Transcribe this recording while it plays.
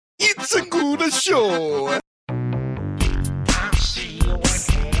It's a good show. I'll see you in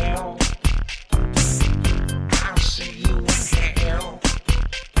hell. I'll see you in hell.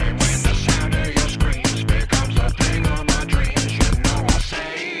 And when the sound of your screams becomes a thing of my dreams, you know I'll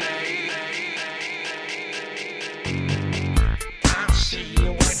say, I'll see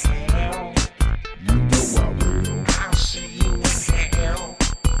you in hell. You know I will. I'll see you in hell.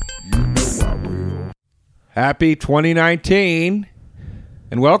 You know I will. Happy 2019,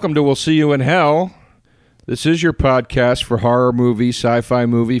 and welcome to We'll See You in Hell. This is your podcast for horror movie, sci-fi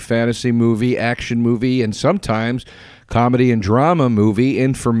movie, fantasy movie, action movie, and sometimes comedy and drama movie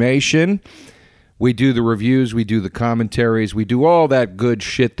information. We do the reviews, we do the commentaries, we do all that good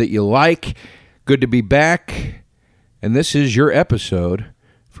shit that you like. Good to be back, and this is your episode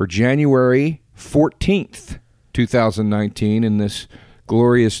for January 14th, 2019, in this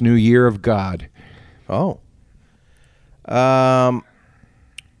glorious new year of God. Oh.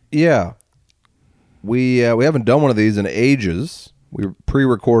 Yeah. We haven't done one of these in ages. We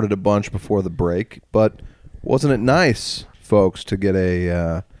pre-recorded a bunch before the break, but wasn't it nice, folks, to get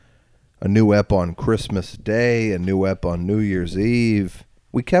a new ep on Christmas Day, a new ep on New Year's Eve?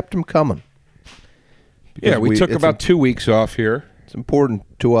 We kept them coming. Yeah, we took about 2 weeks off here. It's important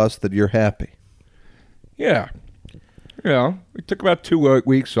to us that you're happy. Yeah. Yeah, we took about 2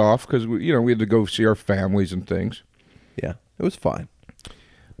 weeks off because we had to go see our families and things. Yeah, it was fine.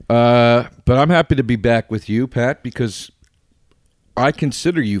 But I'm happy to be back with you, Pat, because I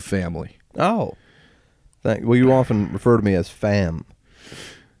consider you family. Oh. Well, you often refer to me as fam.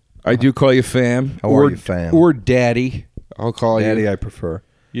 I do call you fam. How are you, fam? Or daddy. I'll call you. Daddy, I prefer.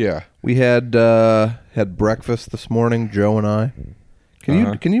 Yeah. We had breakfast this morning, Joe and I.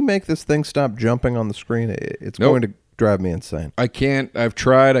 Can you make this thing stop jumping on the screen? It's Nope. going to drive me insane. I can't. I've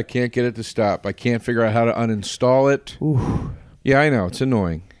tried. I can't get it to stop. I can't figure out how to uninstall it. Ooh. Yeah, I know. It's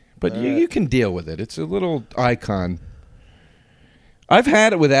annoying. But you can deal with it. It's a little icon. I've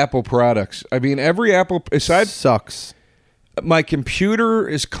had it with Apple products. I mean, every Apple... Sucks. My computer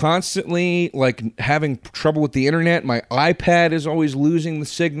is constantly like having trouble with the internet. My iPad is always losing the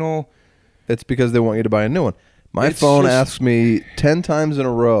signal. It's because they want you to buy a new one. My It's phone just- asks me 10 times in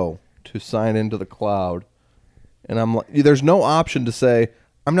a row to sign into the cloud. And I'm like, there's no option to say,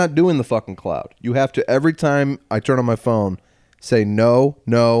 I'm not doing the fucking cloud. You have to, every time I turn on my phone, say no,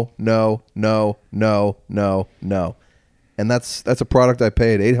 no, no, no, no, no, no. And that's a product I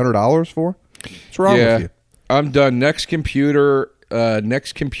paid $800 for? What's wrong with you? I'm done. Next computer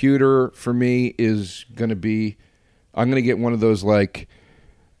for me is going to be, I'm going to get one of those like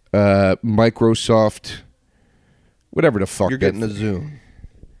Microsoft, whatever the fuck. You're getting a Zune.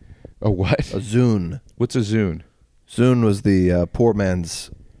 A what? A Zune. What's a Zune? Zune was the poor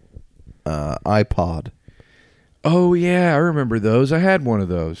man's iPod. Oh, yeah, I remember those. I had one of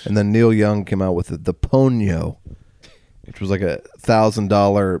those. And then Neil Young came out with the Ponyo, which was like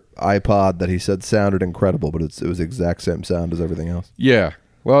 $1,000 iPod that he said sounded incredible, but it was the exact same sound as everything else. Yeah.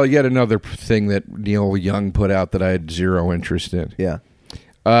 Well, yet another thing that Neil Young put out that I had zero interest in. Yeah.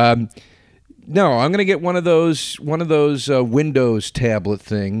 No, I'm going to get one of those Windows tablet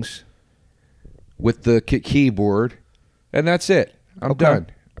things with the keyboard, and that's it. I'm Okay. done.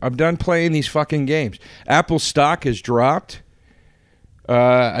 I'm done playing these fucking games. Apple stock has dropped.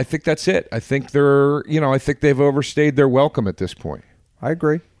 I think that's it. I think they've overstayed their welcome at this point. I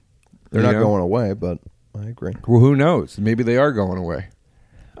agree. They're Yeah. not going away, but I agree. Well, who knows? Maybe they are going away.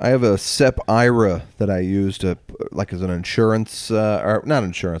 I have a SEP IRA that I use to, like, as an insurance, or not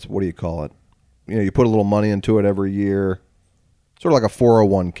insurance, what do you call it? You put a little money into it every year. Sort of like a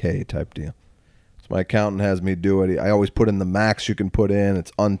 401k type deal. So my accountant has me do it. I always put in the max you can put in.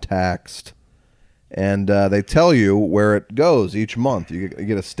 It's untaxed. And they tell you where it goes each month. You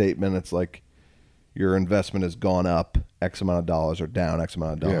get a statement. It's like your investment has gone up X amount of dollars or down X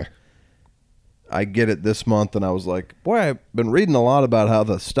amount of dollars. Yeah. I get it this month, and I was like, boy, I've been reading a lot about how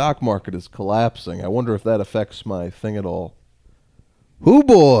the stock market is collapsing. I wonder if that affects my thing at all. Hoo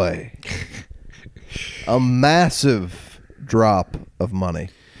boy. A massive drop of money.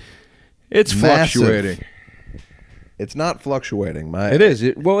 It's Massive. fluctuating. It's not fluctuating. It is.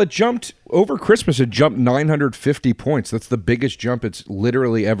 It jumped over Christmas. It jumped 950 points. That's the biggest jump it's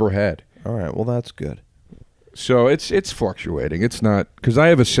literally ever had. All right, well, that's good. So it's fluctuating. It's not, because I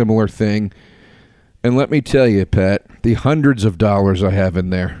have a similar thing. And let me tell you, Pat, the hundreds of dollars I have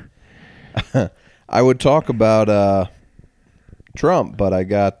in there. I would talk about Trump, but I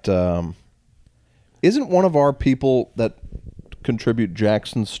got... isn't one of our people that contribute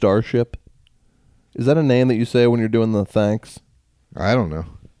Jackson Starship? Is that a name that you say when you're doing the thanks? I don't know.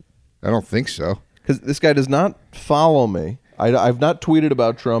 I don't think so. Because this guy does not follow me. I've not tweeted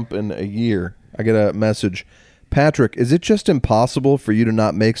about Trump in a year. I get a message. Patrick, is it just impossible for you to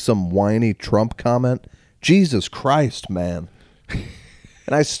not make some whiny Trump comment? Jesus Christ, man.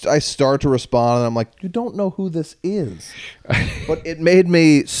 And I start to respond, and I'm like, you don't know who this is. But it made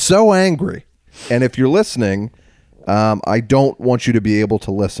me so angry. And if you're listening, I don't want you to be able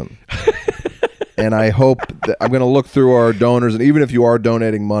to listen. And I hope that I'm going to look through our donors, and even if you are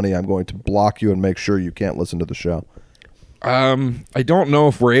donating money, I'm going to block you and make sure you can't listen to the show. I don't know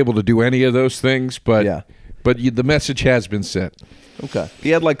if we're able to do any of those things, but Yeah. the message has been sent. Okay. He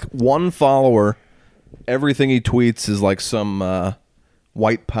had like one follower. Everything he tweets is like some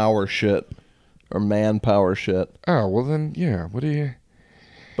white power shit or man power shit. Oh, well then, yeah. What do you...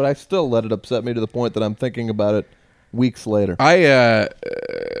 But I still let it upset me to the point that I'm thinking about it weeks later.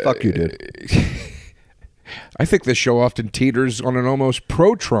 Fuck you, dude. I think this show often teeters on an almost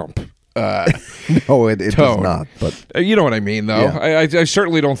pro-Trump No, it does tone. not. But You know what I mean, though. Yeah. I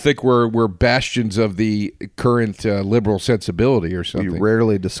certainly don't think we're bastions of the current liberal sensibility or we something.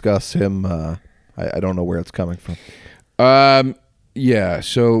 rarely discuss him. I don't know where it's coming from. Yeah,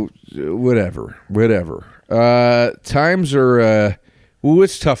 so whatever. Times are...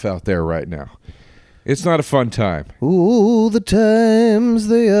 it's tough out there right now. It's not a fun time. Ooh, the times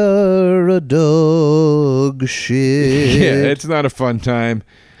they are a dog shit. Yeah, it's not a fun time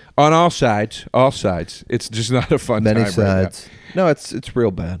on all sides. All sides. It's just not a fun Many time sides. No, it's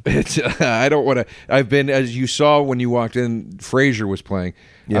real bad. right now. It's I don't want to. I've been, as you saw when you walked in, Frasier was playing.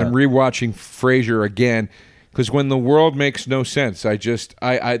 Yeah. I'm rewatching Frasier again because when the world makes no sense, I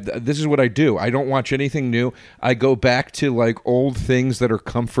this is what I do. I don't watch anything new. I go back to like old things that are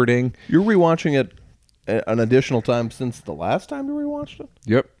comforting. You're rewatching it an additional time since the last time you rewatched it?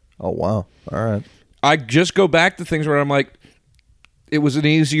 Yep. Oh, wow. All right. I just go back to things where I'm like, it was an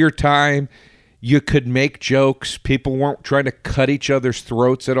easier time. You could make jokes. People weren't trying to cut each other's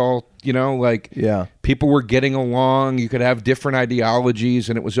throats at all. You know, like Yeah. people were getting along. You could have different ideologies,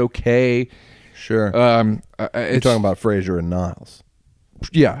 and it was okay. Sure. You're talking about Frasier and Niles.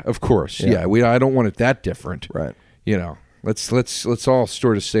 Yeah, of course. Yeah. Yeah, I don't want it that different. Right. You know, let's all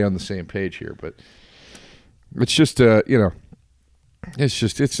sort of stay on the same page here. But it's just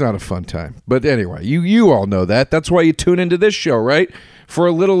it's not a fun time. But anyway, you all know that. That's why you tune into this show, right? For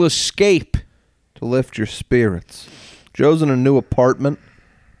a little escape. To lift your spirits. Joe's in a new apartment.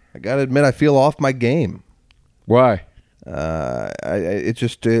 I got to admit, I feel off my game. Why? I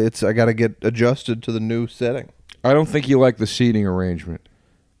got to get adjusted to the new setting. I don't think you like the seating arrangement.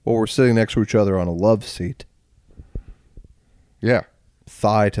 Well, we're sitting next to each other on a love seat, Yeah.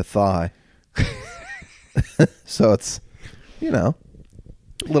 thigh to thigh. So it's, a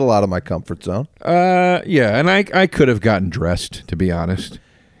little out of my comfort zone. Yeah, and I could have gotten dressed, to be honest.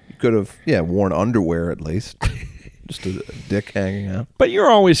 You could have, worn underwear at least. Just a dick hanging out. But you're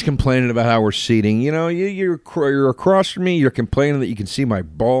always complaining about how we're seating. You know, you're across from me. You're complaining that you can see my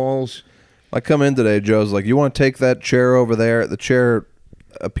balls. I come in today, Joe's like, you want to take that chair over there? The chair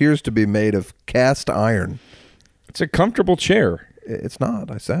appears to be made of cast iron. It's a comfortable chair. It's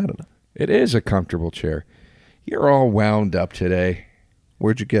not. I sat in it. It is a comfortable chair. You're all wound up today.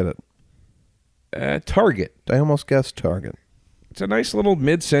 Where'd you get it? Target. I almost guessed Target. It's a nice little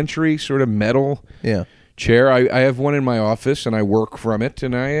mid-century sort of metal Yeah. chair. I have one in my office, and I work from it,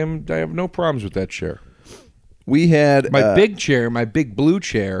 and I have no problems with that chair. We had My big chair, my big blue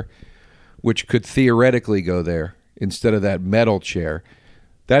chair, which could theoretically go there instead of that metal chair,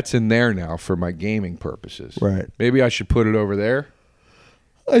 that's in there now for my gaming purposes. Right. Maybe I should put it over there.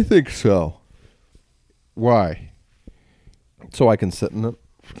 I think so. Why? So I can sit in it.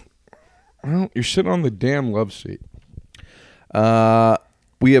 Well, you're sitting on the damn love seat.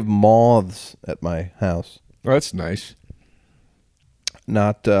 We have moths at my house. Oh, that's nice.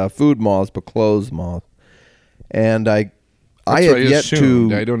 Not food moths, but clothes moths. And I That's have what yet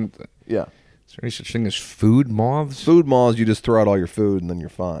assumed. to. I don't. Yeah. Is there any such thing as food moths? Food moths, you just throw out all your food and then you're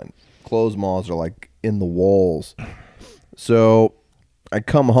fine. Clothes moths are like in the walls. So I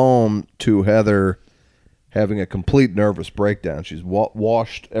come home to Heather having a complete nervous breakdown. She's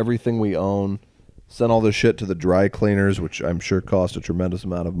washed everything we own, sent all this shit to the dry cleaners, which I'm sure cost a tremendous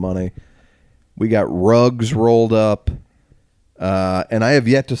amount of money. We got rugs rolled up, and I have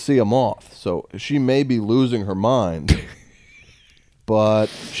yet to see a moth. So she may be losing her mind, but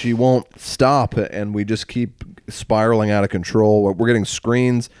she won't stop, and we just keep spiraling out of control. We're getting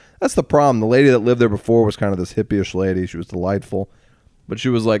screens. That's the problem. The lady that lived there before was kind of this hippie-ish lady. She was delightful. But she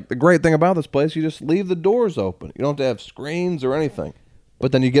was like, the great thing about this place, you just leave the doors open. You don't have to have screens or anything.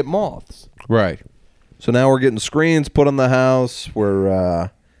 But then you get moths. Right. So now we're getting screens put on the house where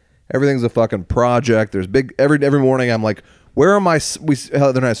everything's a fucking project. There's big every morning I'm like, where are my?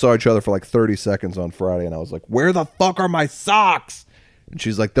 Heather and I saw each other for like 30 seconds on Friday, and I was like, "Where the fuck are my socks?" And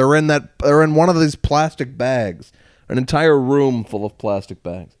she's like, "They're in one of these plastic bags, an entire room full of plastic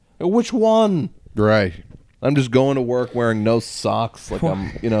bags." Which one? Right. I'm just going to work wearing no socks, like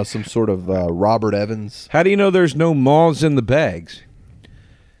I'm, some sort of Robert Evans. How do you know there's no moths in the bags?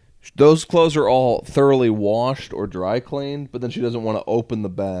 Those clothes are all thoroughly washed or dry cleaned, but then she doesn't want to open the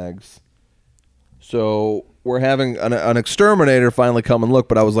bags. So we're having an exterminator finally come and look,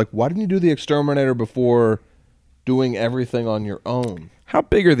 but I was like, why didn't you do the exterminator before doing everything on your own? How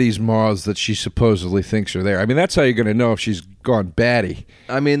big are these moths that she supposedly thinks are there? I mean, that's how you're going to know if she's gone batty.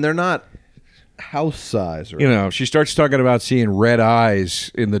 I mean, they're not house size. If she starts talking about seeing red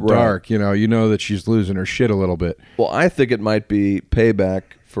eyes in the dark, you know that she's losing her shit a little bit. Well, I think it might be payback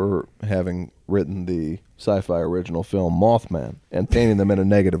for having written the sci-fi original film Mothman and painting them in a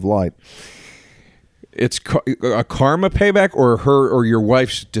negative light. It's a karma payback, or her or your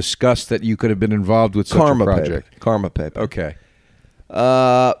wife's disgust that you could have been involved with such Karma a project. payback. Karma payback. Okay.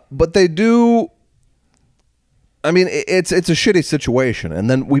 But they do. I mean, it's a shitty situation. And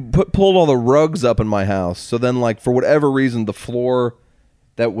then we pulled all the rugs up in my house. So then, like, for whatever reason, the floor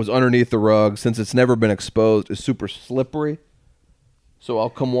that was underneath the rug, since it's never been exposed, is super slippery. So I'll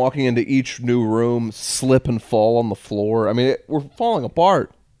come walking into each new room, slip and fall on the floor. I mean, we're falling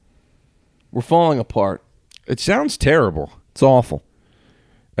apart. We're falling apart. It sounds terrible. It's awful.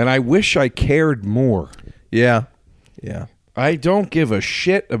 And I wish I cared more. Yeah. Yeah. I don't give a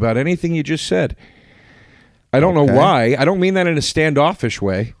shit about anything you just said. I don't know Okay. why. I don't mean that in a standoffish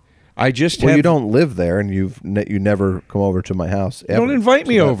way. I just Well, you don't live there, and you never come over to my house. You don't ever. invite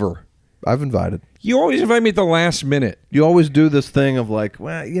me So over. I've invited. You always invite me at the last minute. You always do this thing of like,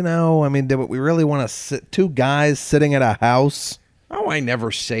 well, I mean, do we really want to sit two guys sitting at a house? Oh, I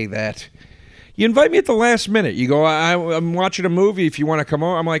never say that. You invite me at the last minute. You go, I'm watching a movie. If you want to come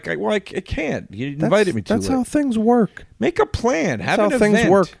over, I'm like, well, I can't. You invited me too That's late. how things work. Make a plan. Have That's an how things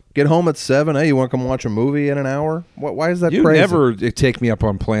event. work. Get home at 7. Hey, you want to come watch a movie in an hour? Why is that You crazy? never take me up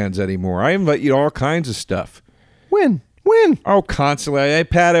on plans anymore. I invite you to all kinds of stuff. When? Oh, constantly. Hey,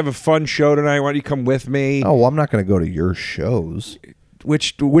 Pat, I have a fun show tonight. Why don't you come with me? Oh, well, I'm not going to go to your shows.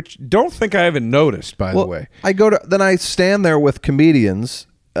 Which don't think I haven't noticed, by the way. Then I stand there with comedians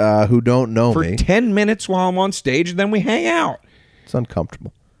who don't know For me. 10 minutes while I'm on stage, and then we hang out. It's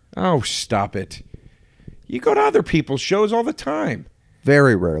uncomfortable. Oh, stop it. You go to other people's shows all the time.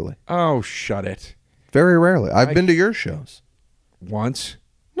 Very rarely. Oh, shut it. Very rarely. I've been to your shows. Once.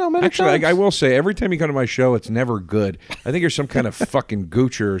 No, many Actually, times. I will say, every time you come to my show, it's never good. I think you're some kind of fucking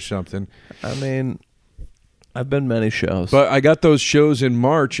goocher or something. I mean, I've been many shows. But I got those shows in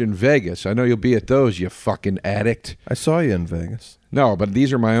March in Vegas. I know you'll be at those, you fucking addict. I saw you in Vegas. No, but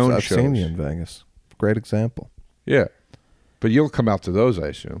these are my own I've shows. seen you in Vegas. Great example. Yeah. But you'll come out to those, I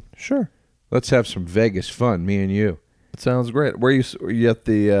assume. Sure. Let's have some Vegas fun, me and you. It sounds great. Were you at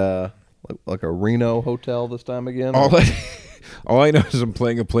the like a Reno hotel this time again? All I know is I'm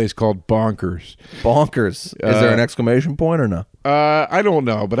playing a place called Bonkers. Bonkers. Is there an exclamation point or no? I don't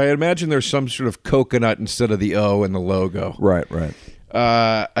know, but I imagine there's some sort of coconut instead of the O in the logo. Right.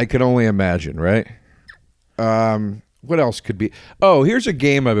 I can only imagine, right? What else could be? Oh, here's a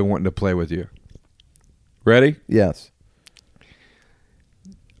game I've been wanting to play with you. Ready? Yes.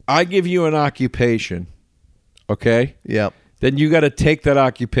 I give you an occupation, okay? Yep. Then you got to take that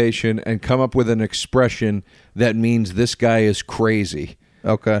occupation and come up with an expression that means this guy is crazy.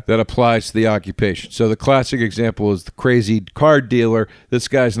 Okay. That applies to the occupation. So the classic example is the crazy card dealer. This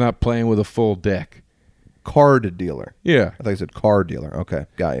guy's not playing with a full deck. Card dealer. Yeah. I thought you said car dealer. Okay,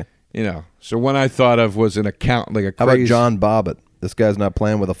 got you. You know, so one I thought of was an accountant, like a How crazy. about John Bobbitt? This guy's not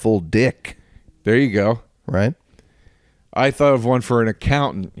playing with a full dick, There you go. right? I thought of one for an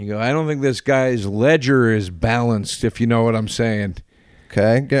accountant. You go, I don't think this guy's ledger is balanced, if you know what I'm saying.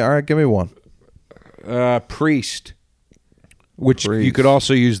 Okay. All right, give me one. Priest. Which you Priest. could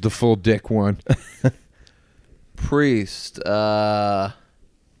also use the full dick one. Priest. All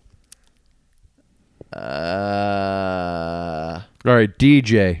right,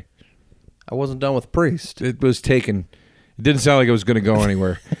 DJ. I wasn't done with priest. It was taken. It didn't sound like it was going to go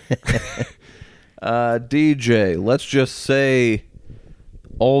anywhere. DJ. Let's just say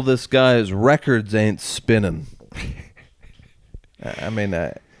all this guy's records ain't spinning. I mean,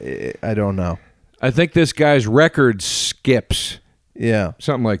 I don't know. I think this guy's record skips. Yeah.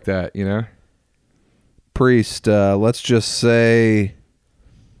 Something like that, you know? Priest. Let's just say,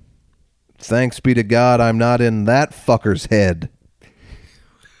 thanks be to God, I'm not in that fucker's head.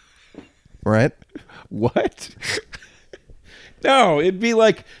 Right? What? No, it'd be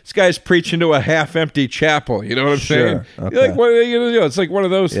like this guy's preaching to a half-empty chapel. You know what I'm saying? Sure, okay. You're like, what are you gonna do? It's like one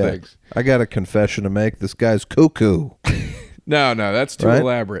of those things. I got a confession to make. This guy's cuckoo. No, that's too Right?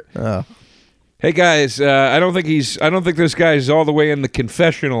 elaborate. Oh. Hey guys, I don't think this guy's all the way in the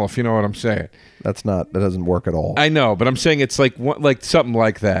confessional. If you know what I'm saying. That doesn't work at all. I know, but I'm saying it's like something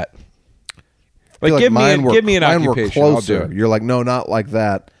like that. I feel Like give me an mine were occupation. I'll do closer. it. You're like, no, not like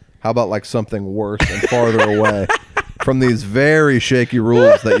that. How about like something worse and farther away from these very shaky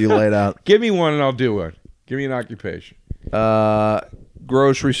rules that you laid out? Give me one and I'll do it. Give me an occupation.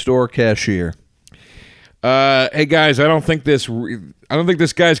 Grocery store cashier. Hey guys, I don't think this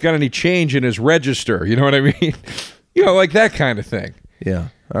guy's got any change in his register. You know what I mean? Like that kind of thing. Yeah.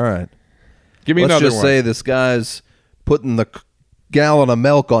 All right. Give me Let's another just one. say this guy's putting the gallon of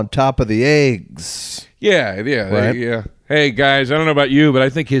milk on top of the eggs. Yeah, Right? yeah. Hey guys, I don't know about you, but I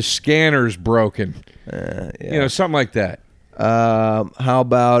think his scanner's broken. Yeah. Something like that. How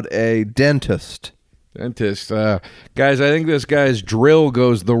about a dentist? Dentist, guys, I think this guy's drill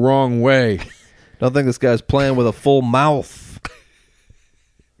goes the wrong way. Don't think this guy's playing with a full mouth.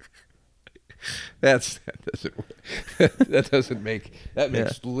 That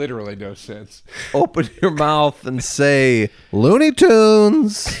makes literally no sense. Open your mouth and say Looney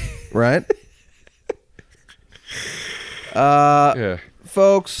Tunes, right? Yeah.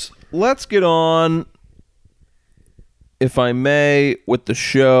 Folks, let's get on, if I may, with the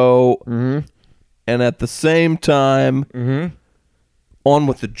show, and at the same time, on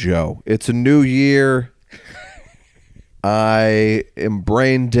with the Joe. It's a new year. I am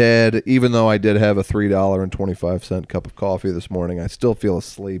brain dead, even though I did have a $3.25 cup of coffee this morning. I still feel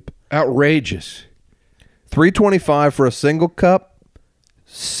asleep. Outrageous. $3.25 for a single cup,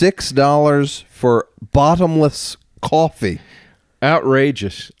 $6 for bottomless coffee.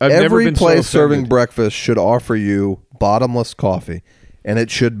 Outrageous. I've never Every been place so serving offended. breakfast should offer you bottomless coffee, and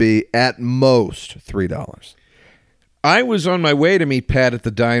it should be at most $3. I was on my way to meet Pat at the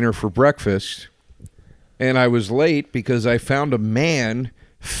diner for breakfast, and I was late because I found a man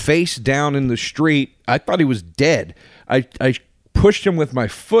face down in the street. I thought he was dead. I pushed him with my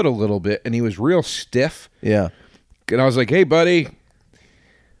foot a little bit, and he was real stiff. Yeah. And I was like, hey, buddy.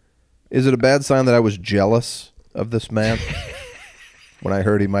 Is it a bad sign that I was jealous of this man when I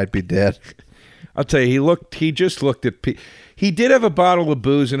heard he might be dead? I'll tell you, he just looked at he did have a bottle of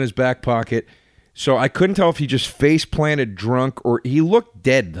booze in his back pocket, so I couldn't tell if he just face planted drunk or he looked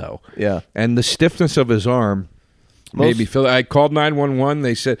dead though. Yeah. And the stiffness of his arm made me feel. I called 911.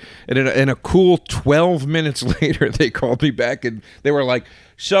 They said, and in a cool 12 minutes later, they called me back and they were like,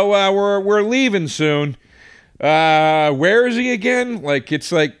 "So we're leaving soon. Where is he again?" Like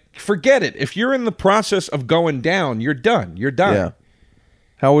it's like, forget it. If you're in the process of going down, you're done. You're done. Yeah.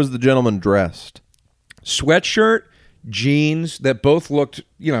 How was the gentleman dressed? Sweatshirt, jeans that both looked,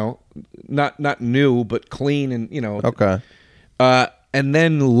 not new but clean and Okay. and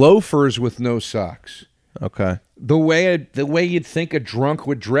then loafers with no socks. Okay. The way you'd think a drunk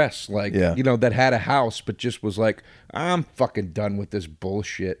would dress, like Yeah. that had a house but just was like, I'm fucking done with this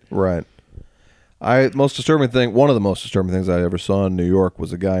bullshit. Right. One of the most disturbing things I ever saw in New York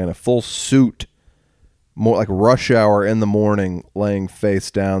was a guy in a full suit, more like rush hour in the morning, laying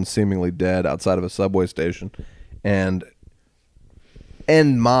face down, seemingly dead outside of a subway station, and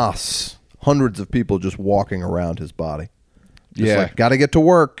en masse, hundreds of people just walking around his body. Just Yeah. like, gotta get to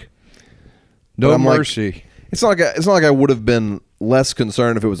work. No But I'm like, mercy. It's not like I would have been less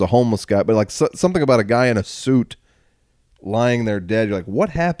concerned if it was a homeless guy, but like something about a guy in a suit lying there dead. You're like,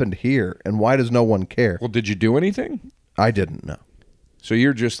 what happened here, and why does no one care? Well, did you do anything? I didn't know. So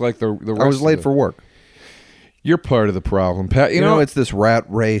you're just like the rest I was of late the- for work. You're part of the problem, Pat. You know, it's this rat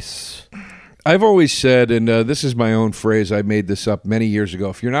race. I've always said, and this is my own phrase. I made this up many years ago.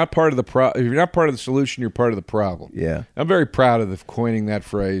 If you're not part of the solution, you're part of the problem. Yeah. I'm very proud of coining that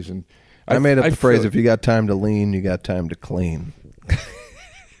phrase. And I made up the phrase, feel- if you got time to lean, you got time to clean.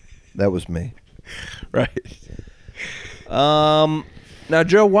 That was me. right. Now,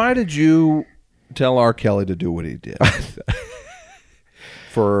 Joe, why did you tell R. Kelly to do what he did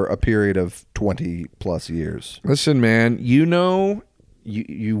for a period of 20 plus years? Listen, man. You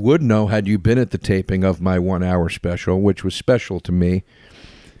would know had you been at the taping of my 1 hour special, which was special to me,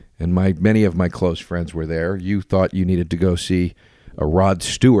 and many of my close friends were there. You thought you needed to go see a Rod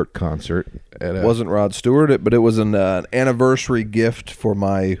Stewart concert. It wasn't Rod Stewart, but it was an anniversary gift for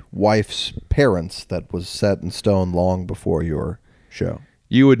my wife's parents that was set in stone long before your show.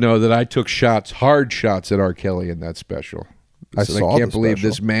 You would know that I took hard shots at R. Kelly in that special. I said, saw I can't the believe special.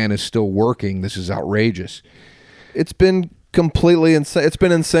 this man is still working. This is outrageous. It's been completely insane. It's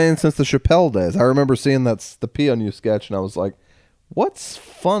been insane since the Chappelle days. I remember seeing the Pee on You sketch, and I was like, What's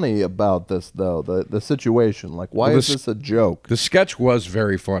funny about this, though, the situation? Like, why Well, is this a joke? The sketch was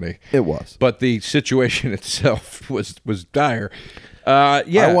very funny, It was. but the situation itself was dire. Yeah,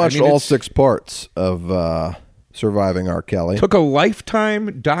 I watched mean, all it's- 6 parts of Surviving R. Kelly. Took a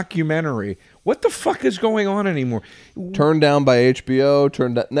Lifetime documentary. What the fuck is going on anymore? Turned down by HBO,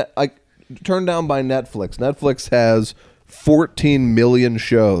 turned down by Netflix. Netflix has 14 million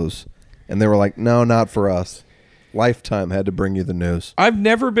shows, and they were like, no, not for us. Lifetime had to bring you the news. I've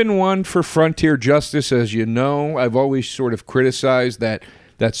never been one for frontier justice, as you know. I've always sort of criticized that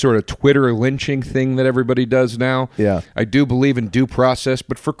sort of Twitter lynching thing that everybody does now. Yeah. I do believe in due process,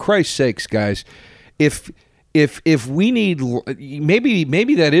 but for Christ's sakes, guys, if we need,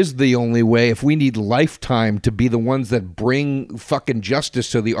 maybe that is the only way. If we need Lifetime to be the ones that bring fucking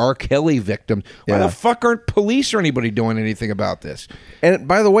justice to the R. Kelly victim, why Yeah. the fuck aren't police or anybody doing anything about this? And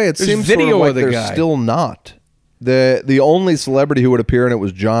by the way, it There's seems video sort of like of the they're guy. still not. The only celebrity who would appear in it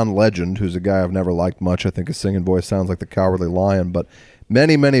was John Legend, who's a guy I've never liked much. I think his singing voice sounds like the Cowardly Lion, but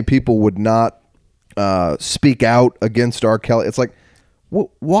many, many people would not speak out against R. Kelly. It's like,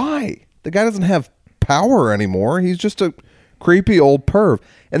 why? The guy doesn't have power anymore. He's just a creepy old perv.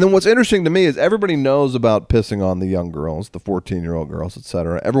 And then what's interesting to me is everybody knows about pissing on the young girls, the 14-year-old girls,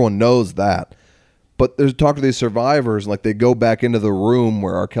 etc. Everyone knows that. But there's talk to these survivors, like they go back into the room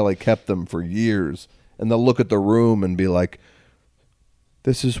where R. Kelly kept them for years, and they'll look at the room and be like,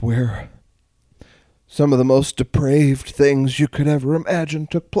 this is where some of the most depraved things you could ever imagine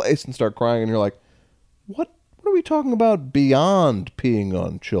took place, and start crying, and you're like, what are we talking about beyond peeing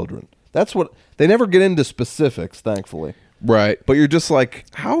on children? That's what they never get into specifics, thankfully. Right. But you're just like,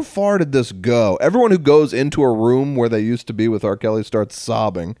 how far did this go? Everyone who goes into a room where they used to be with R. Kelly starts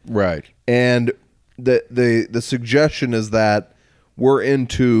sobbing. Right. And the suggestion is that we're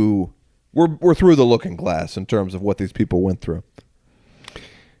through the looking glass in terms of what these people went through.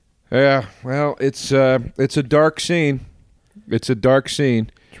 Yeah, well, it's a dark scene. It's a dark scene.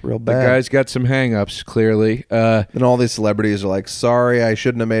 It's real The bad. guy's got some hang-ups, clearly. And all these celebrities are like, sorry, I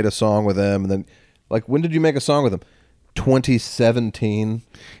shouldn't have made a song with him. And then, like, when did you make a song with him? 2017.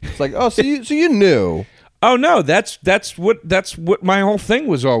 It's like, oh, so you knew. Oh no, that's what my whole thing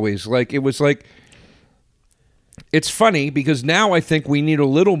was always like. It was like, it's funny because now I think we need a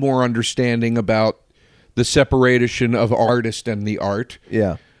little more understanding about the separation of artist and the art.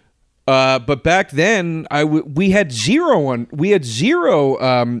 Yeah. But back then, we had zero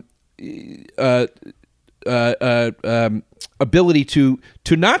ability to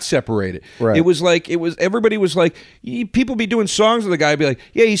not separate it. Right. It was like everybody was like, people be doing songs with the guy, be like,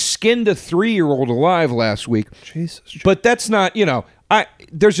 yeah, he skinned a 3-year-old alive last week. Jesus. But that's not,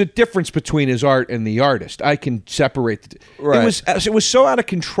 there's a difference between his art and the artist. I can separate. Right. It was so out of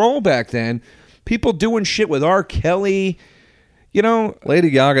control back then. People doing shit with R. Kelly, Lady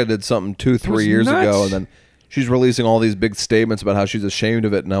Gaga did something 2-3 was years nuts. ago, and then she's releasing all these big statements about how she's ashamed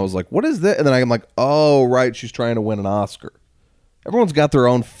of it, and I was like, what is that? And then I'm like, oh, right, she's trying to win an Oscar. Everyone's got their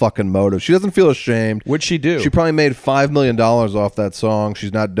own fucking motive. She doesn't feel ashamed. What'd she do? She probably made $5 million off that song.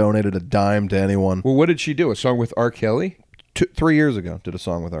 She's not donated a dime to anyone. Well, what did she do? A song with R. Kelly? 3 years ago, did a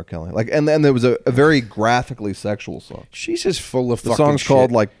song with R. Kelly. And then there was a very graphically sexual song. She's just full of The fucking song's shit.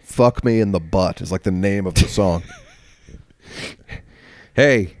 called like "Fuck Me in the Butt" is like the name of the song.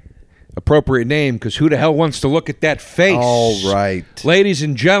 Hey, appropriate name, because who the hell wants to look at that face? All right, Ladies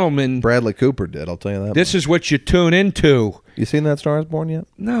and gentlemen, Bradley Cooper did. I'll tell you that. this is what you tune into. You seen that Star Is Born yet?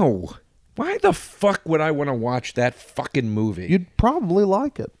 No. Why the fuck would I want to watch that fucking movie? You'd probably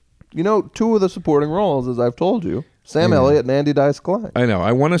like it. Two of the supporting roles, as I've told you, Sam Elliott and Andy Dice Clay. I know.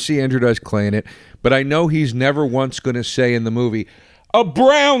 I want to see Andrew Dice Clay in it, but I know he's never once going to say in the movie, "A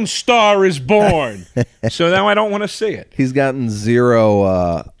brown star is born." So now I don't want to see it. He's gotten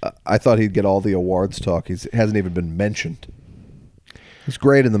zero. I thought he'd get all the awards talk. He hasn't even been mentioned. He's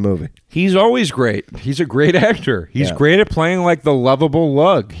great in the movie. He's always great. He's a great actor. He's Yeah. great at playing like the lovable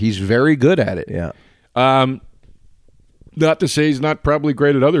lug. He's very good at it. Yeah. Not to say he's not probably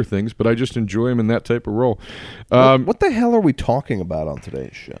great at other things, but I just enjoy him in that type of role. What the hell are we talking about on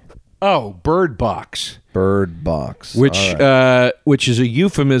today's show? Bird Box, Bird Box. which All right. which is a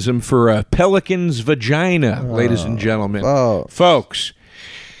euphemism for a pelican's vagina, ladies and gentlemen. Folks.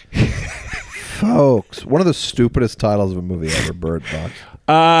 Folks, one of the stupidest titles of a movie ever, Bird Box.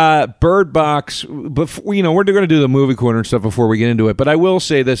 Bird Box, before, we're going to do the movie corner and stuff before we get into it, but I will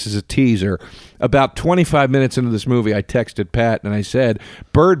say this as a teaser. About 25 minutes into this movie, I texted Pat and I said,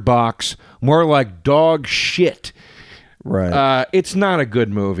 Bird Box, more like dog shit. Right. It's not a good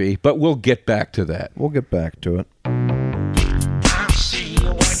movie, but we'll get back to that. We'll get back to it. I'll see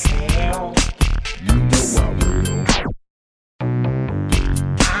you in hell. You know I will.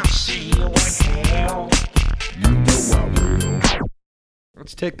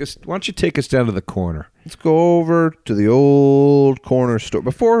 Why don't you take us down to the corner? Let's go over to the old corner store.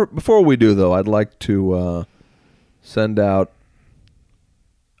 Before we do, though, I'd like to send out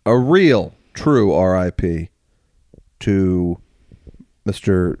a real, true R.I.P. to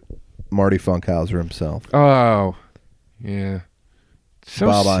Mr. Marty Funkhauser himself. Oh, yeah. So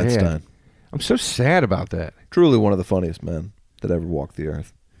Bob sad. Einstein. I'm so sad about that. Truly one of the funniest men that ever walked the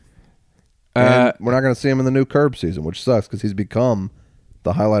earth. And we're not going to see him in the new Curb season, which sucks because he's become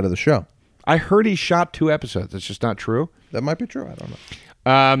the highlight of the show. I heard he shot 2 episodes. That's just not true. That might be true. I don't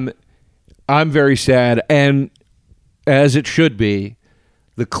know. I'm very sad, and as it should be,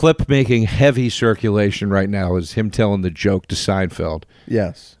 the clip making heavy circulation right now is him telling the joke to Seinfeld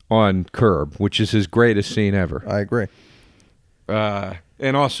Yes, on Curb, which is his greatest scene ever. I agree.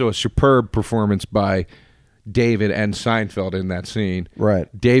 And also a superb performance by David and Seinfeld in that scene. Right.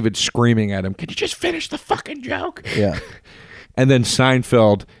 David screaming at him, "Can you just finish the fucking joke?" Yeah. And then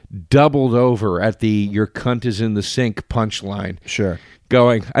Seinfeld doubled over at the "your cunt is in the sink" punchline. Sure.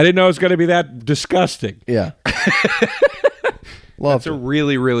 Going, "I didn't know it was going to be that disgusting." Yeah. Love It's a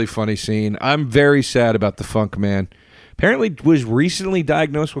really, really funny scene. I'm very sad about the Funk Man. Apparently was recently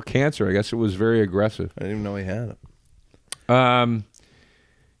diagnosed with cancer. I guess it was very aggressive. I didn't even know he had it.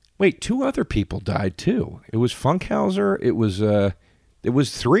 Wait, 2 other people died too. It was Funkhauser. It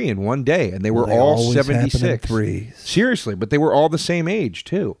was 3 in one day, and they were They all always happen in 76. threes. Seriously, but they were all the same age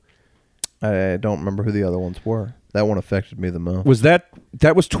too. I don't remember who the other ones were. That one affected me the most. Was that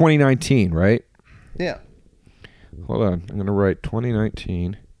was 2019, right? Yeah. Hold on, I'm gonna write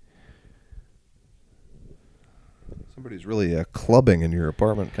 2019. Somebody's really clubbing in your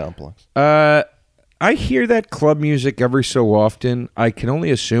apartment complex. I hear that club music every so often. I can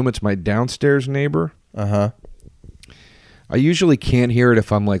only assume it's my downstairs neighbor. Uh-huh. I usually can't hear it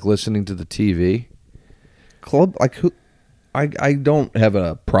if I'm like listening to the TV. Club, like who? I don't have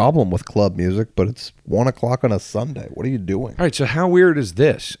a problem with club music, but it's 1 o'clock on a Sunday. What are you doing? All right, so how weird is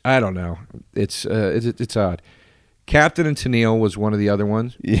this? I don't know. It's odd. Captain and Tennille was one of the other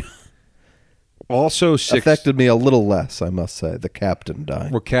ones. Yeah. Also Affected me a little less, I must say. The captain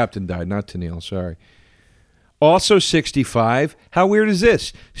died. Well, Captain died, not Tennille. Sorry. Also 65. How weird is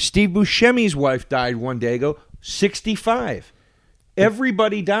this? Steve Buscemi's wife died one day ago. 65.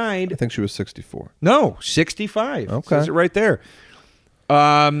 Everybody died. I think she was 64. No, 65. Okay. Says it right there.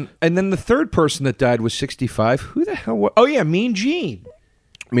 And then the third person that died was 65. Who the hell was... Oh, yeah, Mean Gene.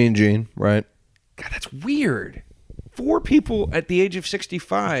 Mean Gene, right? God, that's weird. 4 people at the age of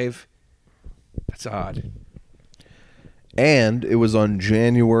 65. That's odd. And it was on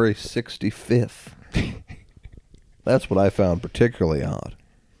January 65th. That's what I found particularly odd.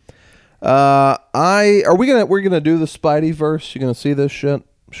 We're gonna do the Spideyverse? You gonna see this shit?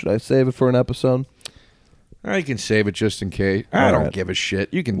 Should I save it for an episode? I can save it just in case. I All don't right. give a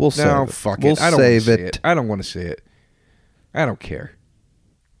shit. You can. We'll save it. Fuck We'll it. I don't save want to see it. it. I don't want to see it. I don't care.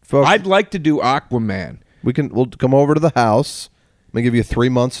 Folks, I'd like to do Aquaman. we'll come over to the house. Let me give you 3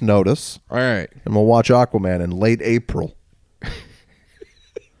 months notice, All right. and we'll watch Aquaman in late April.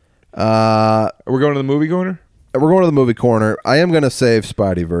 Are we going to the movie corner? We're going to the movie corner. I am going to save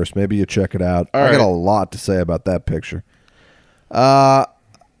Spideyverse. Maybe you check it out. All I got right. a lot to say about that picture.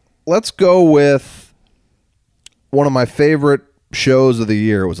 Let's go with one of my favorite shows of the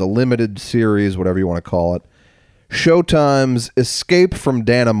year. It was a limited series, whatever you want to call it. Showtime's Escape from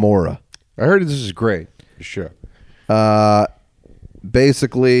Dannemora. I heard this is great. Sure.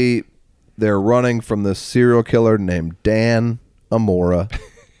 Basically, they're running from this serial killer named Dan Amora.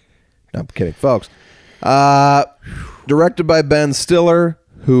 No, I'm kidding, folks. Directed by Ben Stiller,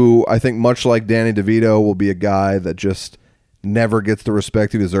 who I think, much like Danny DeVito, will be a guy that just never gets the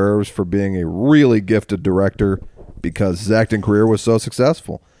respect he deserves for being a really gifted director because his acting career was so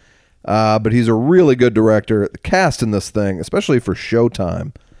successful. But he's a really good director. The cast in this thing, especially for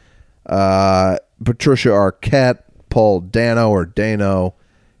Showtime, Patricia Arquette, Paul Dano,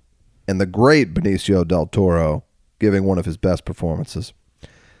 and the great Benicio del Toro giving one of his best performances.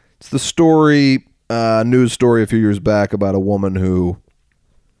 It's the story, news story a few years back about a woman who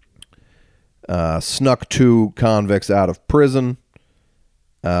snuck 2 convicts out of prison.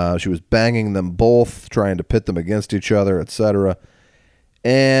 She was banging them both, trying to pit them against each other, etc.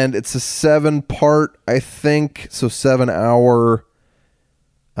 And it's a 7-part, I think, so 7-hour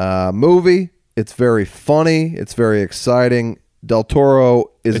movie. It's very funny. It's very exciting. Del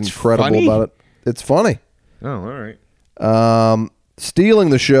Toro is It's incredible funny? about it. It's funny. Oh, all right.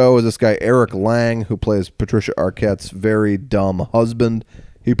 Stealing the show is this guy Eric Lang, who plays Patricia Arquette's very dumb husband.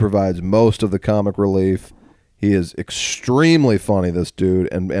 He provides most of the comic relief. He is extremely funny, this dude,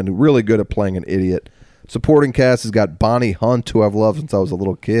 and really good at playing an idiot. Supporting cast has got Bonnie Hunt, who I've loved since I was a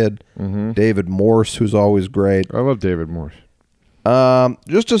little kid. David Morse, who's always great. I love David Morse.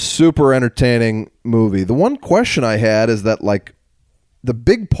 Just a super entertaining movie. The one question I had is that, like, the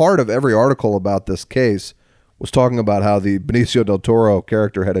big part of every article about this case was talking about how the Benicio del Toro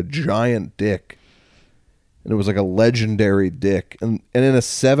character had a giant dick. And it was like a legendary dick. And in a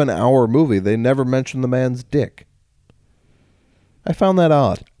 7-hour movie, they never mentioned the man's dick. I found that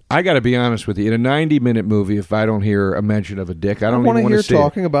odd. I got to be honest with you. In a 90-minute movie, if I don't hear a mention of a dick, I don't want even to want hear to see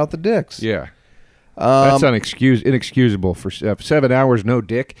talking about the dicks. it. Yeah. That's inexcusable for 7 hours, no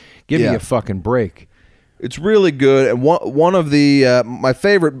dick. Give me Yeah. a fucking break. It's really good, and one of the my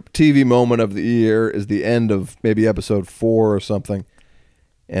favorite TV moment of the year is the end of maybe episode 4 or something,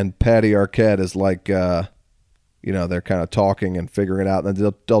 and Patty Arquette is like, they're kind of talking and figuring it out, and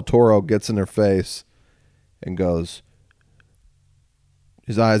then Del Toro gets in their face and goes,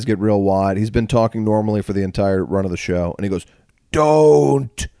 his eyes get real wide. He's been talking normally for the entire run of the show, and he goes,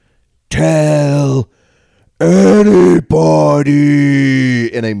 "Don't tell anybody,"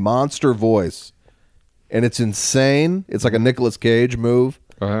 in a monster voice. And it's insane. It's like a Nicolas Cage move.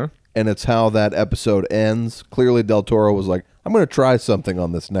 Uh-huh. And it's how that episode ends. Clearly, Del Toro was like, I'm going to try something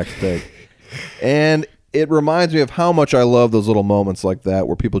on this next take. And it reminds me of how much I love those little moments like that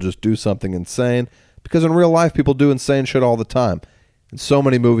where people just do something insane. Because in real life, people do insane shit all the time. And so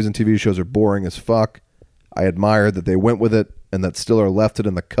many movies and TV shows are boring as fuck. I admired that they went with it and that Stiller left it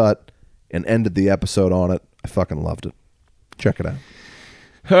in the cut and ended the episode on it. I fucking loved it. Check it out.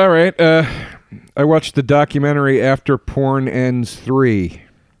 All right. I watched the documentary After Porn Ends 3,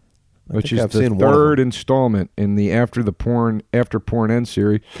 which is I've the seen one of third them. installment in the After Porn Ends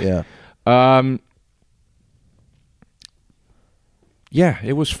series. Yeah. Yeah,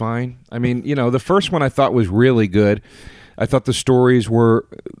 it was fine. I mean, the first one I thought was really good. I thought the stories were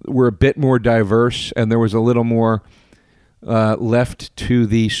a bit more diverse, and there was a little more left to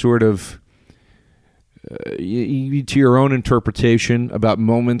the sort of to your own interpretation about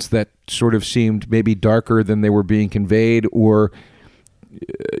moments that sort of seemed maybe darker than they were being conveyed, or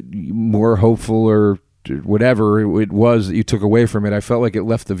more hopeful, or whatever it was that you took away from it. I felt like it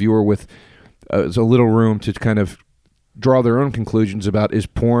left the viewer with a little room to kind of draw their own conclusions about, is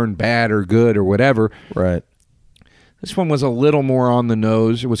porn bad or good or whatever. Right. This one was a little more on the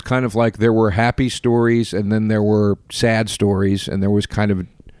nose. It was kind of like there were happy stories and then there were sad stories, and there was kind of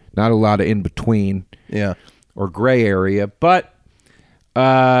not a lot of in between. Yeah. Or gray area. But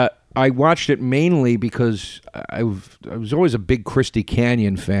I watched it mainly because I was always a big Christy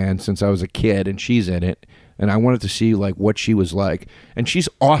Canyon fan since I was a kid, and she's in it, and I wanted to see like what she was like. And she's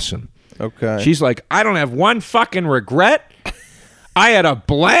awesome. Okay. She's like, I don't have one fucking regret. I had a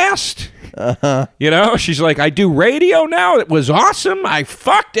blast. She's like, I do radio now. It was awesome. I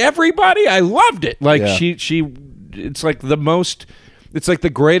fucked everybody. I loved it. Like Yeah. it's like it's like the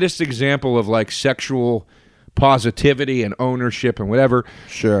greatest example of like sexual positivity and ownership and whatever.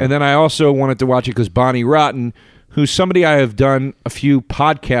 Sure. And then I also wanted to watch it because Bonnie Rotten, who's somebody I have done a few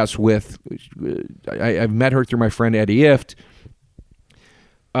podcasts with, I've met her through my friend Eddie Ift.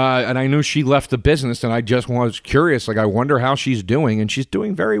 And I knew she left the business, and I just was curious. Like, I wonder how she's doing, and she's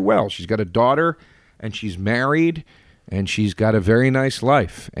doing very well. She's got a daughter, and she's married, and she's got a very nice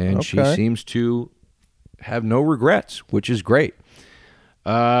life, and she Okay. seems to have no regrets, which is great.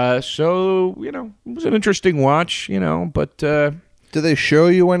 So, it was an interesting watch, but Do they show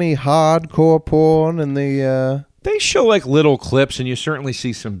you any hardcore porn in the... they show like little clips, and you certainly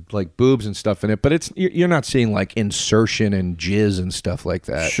see some like boobs and stuff in it, but you're not seeing like insertion and jizz and stuff like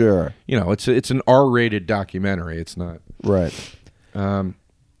that. Sure. It's an R-rated documentary. It's not. Right.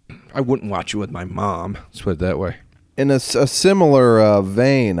 I wouldn't watch it with my mom. Let's put it that way. In a similar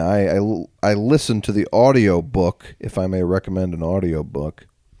vein, I listened to the audio book, if I may recommend an audio book,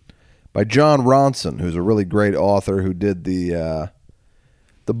 by John Ronson, who's a really great author who did the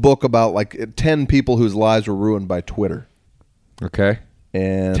book about like 10 people whose lives were ruined by Twitter. Okay.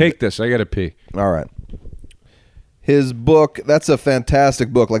 And Take this. I got to pee. all right. His book, that's a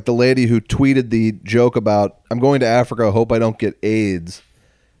fantastic book. Like the lady who tweeted the joke about, I'm going to Africa, hope I don't get AIDS.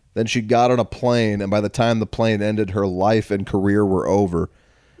 Then she got on a plane, and by the time the plane ended, her life and career were over.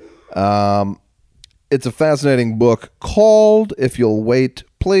 It's a fascinating book called, if you'll wait,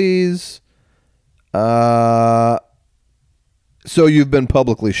 please, So You've Been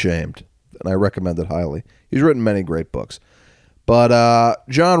Publicly Shamed, and I recommend it highly. He's written many great books. But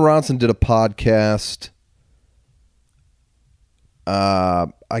John Ronson did a podcast,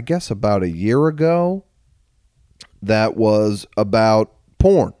 I guess about a year ago, that was about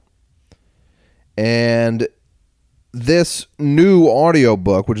porn. And this new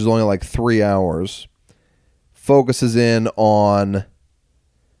audiobook, which is only like 3 hours, focuses in on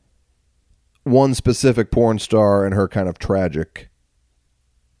one specific porn star and her kind of tragic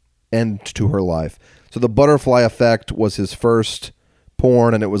end to her life. So The Butterfly Effect was his first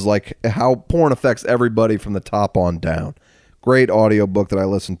porn, and it was like how porn affects everybody from the top on down. Great audiobook that I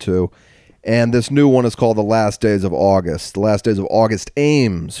listened to. And this new one is called The Last Days of August. The Last Days of August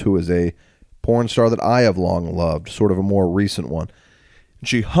Ames, who is a porn star that I have long loved, sort of a more recent one. And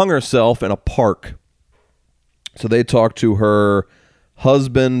she hung herself in a park. So they talked to her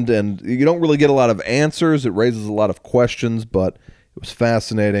husband, and you don't really get a lot of answers. It raises a lot of questions, but it was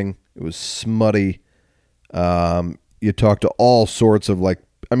fascinating. It was smutty. You talk to all sorts of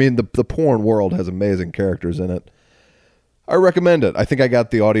the porn world has amazing characters in it. I recommend it. I think I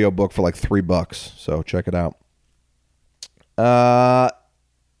got the audiobook for like $3, so check it out.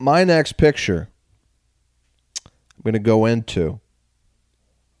 My next picture I'm going to go into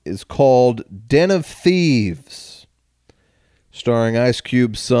is called Den of Thieves, starring Ice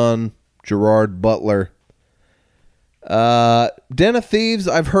Cube's son, Gerard Butler. Den of Thieves,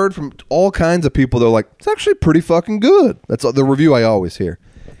 I've heard from all kinds of people. They're like, it's actually pretty fucking good. That's the review I always hear.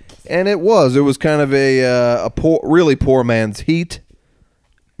 And it was kind of a really poor man's Heat.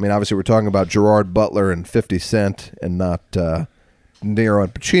 I mean, obviously we're talking about Gerard Butler and 50 Cent and not De Niro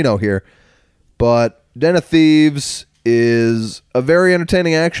and Pacino here. But Den of Thieves is a very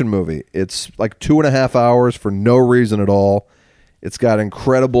entertaining action movie. It's like 2.5 hours for no reason at all. It's got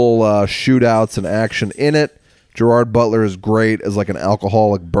incredible shootouts and action in it. Gerard Butler is great as like an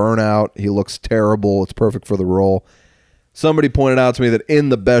alcoholic burnout. He looks terrible. It's perfect for the role. Somebody pointed out to me that in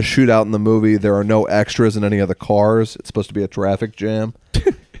the best shootout in the movie, there are no extras in any of the cars. It's supposed to be a traffic jam.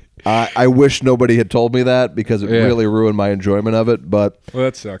 I wish nobody had told me that because it really ruined my enjoyment of it. But Well,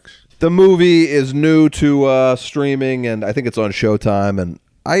 that sucks. the movie is new to streaming, and I think it's on Showtime. And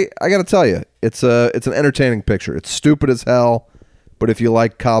I got to tell you, it's an entertaining picture. It's stupid as hell, but if you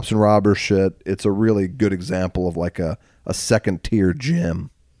like cops and robbers shit, it's a really good example of like a second-tier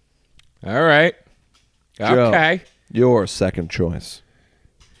gem. All right. Joe, Okay. your second choice.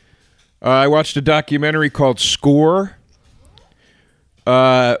 I watched a documentary called Score,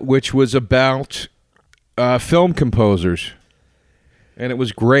 which was about film composers, and it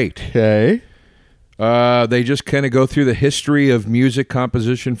was great. Okay. They just kind of go through the history of music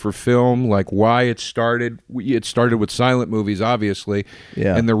composition for film, like why it started. It started with silent movies, obviously,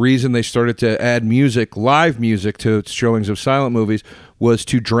 Yeah. and the reason they started to add music, live music, to showings of silent movies was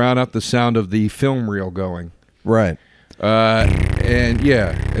to drown out the sound of the film reel going. Right. And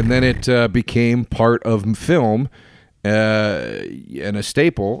then it became part of film and a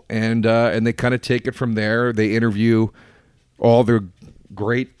staple, and they kind of take it from there. They interview all the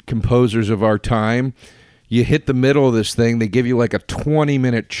great composers of our time. You hit the middle of this thing, they give you like a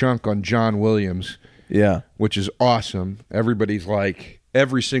 20-minute chunk on John Williams, Yeah. which is awesome. Everybody's like,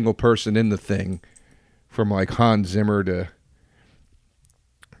 every single person in the thing, from like Hans Zimmer to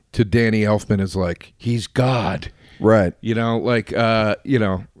Danny Elfman, is like, he's God. Right.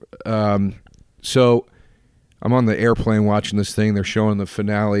 So I'm on the airplane watching this thing. They're showing the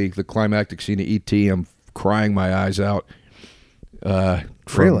finale, the climactic scene of E.T. I'm crying my eyes out.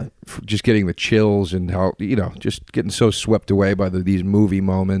 Really? Just getting the chills and how, just getting so swept away by these movie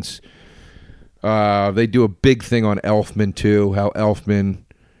moments. They do a big thing on Elfman, too, how Elfman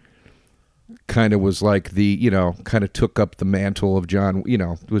kind of was like kind of took up the mantle of John,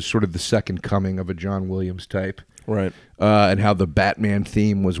 was sort of the second coming of a John Williams type. Right. And how the Batman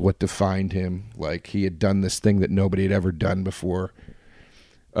theme was what defined him. Like he had done this thing that nobody had ever done before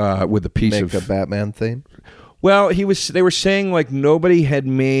with a piece Make a Batman theme? Well, they were saying like nobody had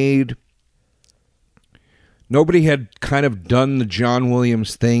kind of done the John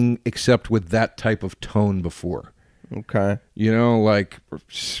Williams thing except with that type of tone before. Okay. Like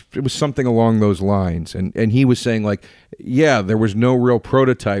it was something along those lines. And he was saying like, yeah, there was no real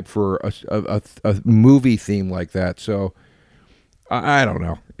prototype for a movie theme like that. So I don't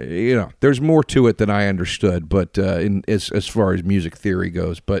know. There's more to it than I understood, but as far as music theory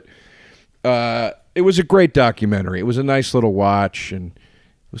goes, but it was a great documentary. It was a nice little watch, and it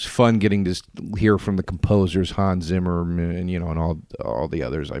was fun getting to hear from the composers, Hans Zimmer, and and all the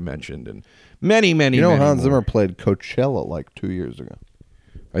others I mentioned, and many many. Hans more. Zimmer played Coachella like 2 years ago.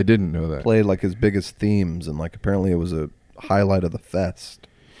 I didn't know that. Played like his biggest themes, and like apparently it was a highlight of the fest.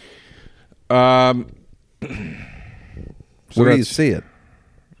 So Where do you that's see it?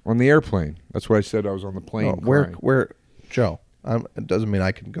 on the airplane? That's why I said I was on the plane. crying. Where, Joe? It doesn't mean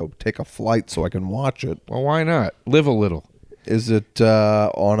I can go take a flight so I can watch it. Well, why not? Live a little. Is it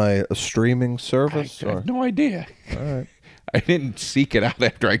on a streaming service? I have no idea. All right. I didn't seek it out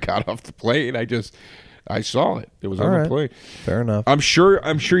after I got off the plane. I just I saw it. It was All on right. the plane. Fair enough. I'm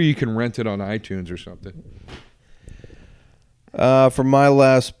sure you can rent it on iTunes or something. For my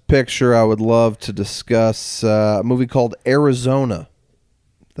last picture, I would love to discuss a movie called Arizona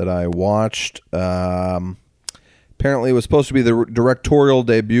that I watched. Apparently, it was supposed to be the directorial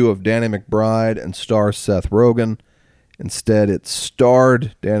debut of Danny McBride and star Seth Rogen. Instead, it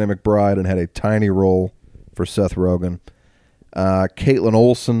starred Danny McBride and had a tiny role for Seth Rogen. Caitlin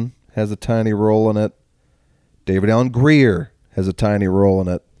Olsen has a tiny role in it. David Allen Greer has a tiny role in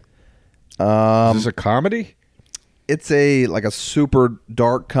it. Is this a comedy? It's a super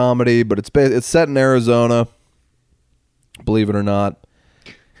dark comedy, but it's set in Arizona. Believe it or not,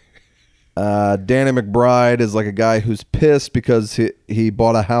 Danny McBride is like a guy who's pissed because he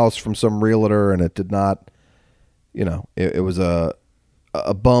bought a house from some realtor and it did not, it was a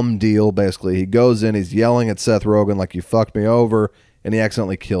bum deal. Basically, he goes in, he's yelling at Seth Rogen like "you fucked me over," and he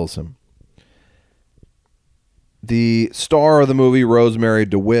accidentally kills him. The star of the movie, Rosemary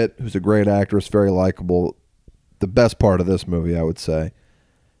DeWitt, who's a great actress, very likable. The best part of this movie, I would say,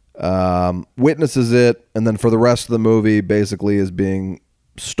 witnesses it, and then for the rest of the movie, basically is being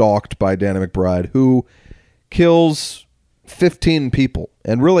stalked by Danny McBride, who kills 15 people.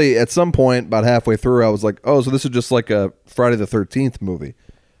 And really, at some point, about halfway through, I was like, oh, so this is just like a Friday the 13th movie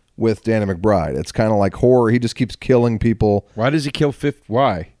with Danny McBride. It's kind of like horror. He just keeps killing people. Why does he kill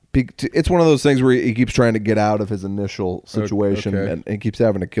Why? It's one of those things where he keeps trying to get out of his initial situation, Okay. and he keeps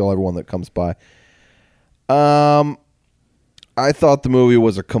having to kill everyone that comes by. I thought the movie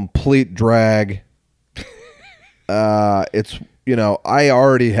was a complete drag. It's, I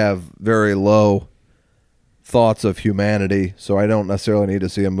already have very low thoughts of humanity, so I don't necessarily need to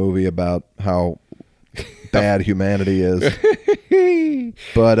see a movie about how bad humanity is.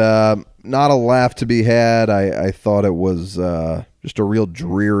 But not a laugh to be had. I thought it was just a real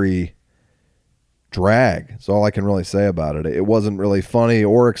dreary drag. That's all I can really say about it. It wasn't really funny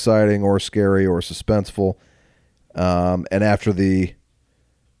or exciting or scary or suspenseful. And after the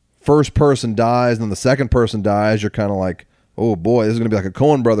first person dies and then the second person dies, you're kind of like, oh boy, this is going to be like a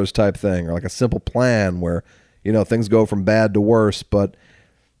Coen Brothers type thing, or like a Simple Plan where, things go from bad to worse. But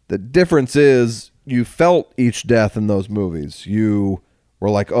the difference is you felt each death in those movies. You were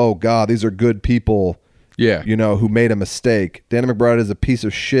like, oh God, these are good people, Yeah. who made a mistake. Danny McBride is a piece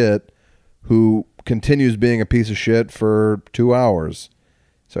of shit who continues being a piece of shit for 2 hours.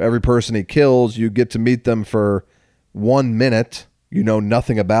 So every person he kills, you get to meet them for 1 minute. You know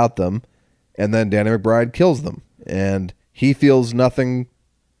nothing about them. And then Danny McBride kills them. And he feels nothing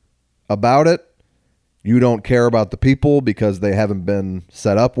about it. You don't care about the people because they haven't been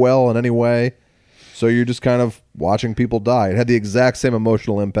set up well in any way. So you're just kind of watching people die. It had the exact same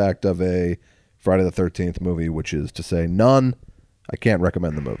emotional impact of a Friday the 13th movie, which is to say none. I can't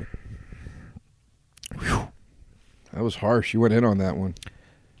recommend the movie. That was harsh. You went in on that one.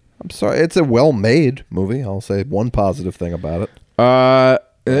 I'm sorry. It's a well-made movie. I'll say one positive thing about it.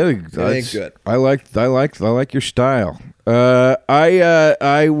 It ain't good. I like your style.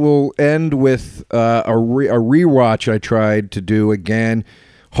 I will end with a rewatch I tried to do again.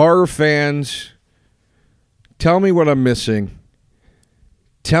 Horror fans, tell me what I'm missing.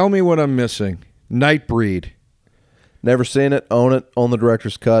 Nightbreed. Never seen it. Own it. Own the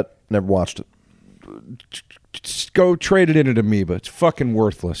director's cut. Never watched it. Just go trade it in at Amoeba. It's fucking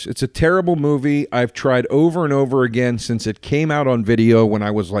worthless. It's a terrible movie. I've tried over and over again since it came out on video when I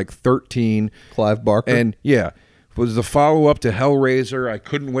was like 13. Clive Barker. And yeah, it was the follow-up to Hellraiser. I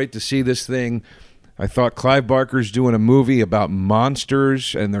couldn't wait to see this thing. I thought Clive Barker's doing a movie about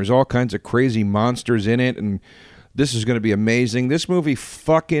monsters, and there's all kinds of crazy monsters in it, and this is going to be amazing. This movie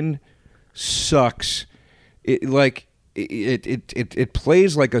fucking sucks. It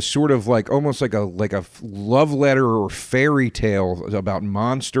plays like a sort of like almost like a love letter or fairy tale about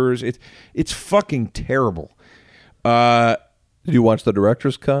monsters. It's fucking terrible. Did you watch the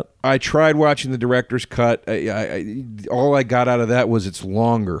director's cut? I tried watching the director's cut. All I got out of that was it's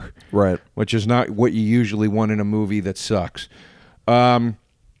longer, Right. which is not what you usually want in a movie that sucks.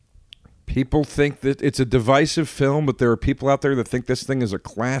 People think that it's a divisive film, but there are people out there that think this thing is a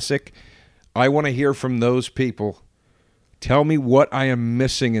classic. I want to hear from those people. Tell me what I am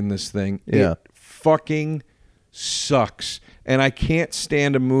missing in this thing. Yeah. It fucking sucks. And I can't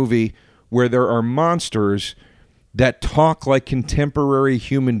stand a movie where there are monsters that talk like contemporary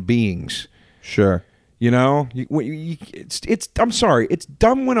human beings. Sure. I'm sorry. It's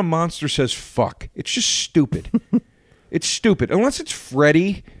dumb when a monster says fuck. It's just stupid. It's stupid. Unless it's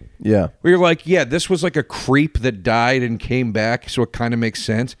Freddy, Yeah. where you're like, yeah, this was like a creep that died and came back, so it kind of makes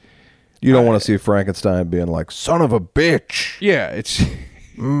sense. You don't want to see Frankenstein being like, son of a bitch. Yeah, it's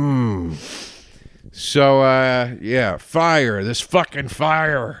So, yeah, fire. This fucking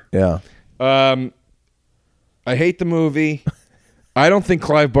fire. Yeah. I hate the movie. I don't think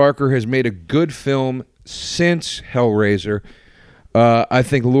Clive Barker has made a good film since Hellraiser. I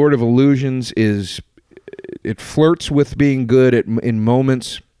think Lord of Illusions it flirts with being good in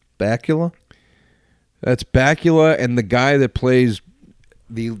moments. Bakula? That's Bakula, and the guy that plays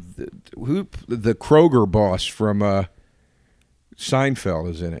the Kroger boss from Seinfeld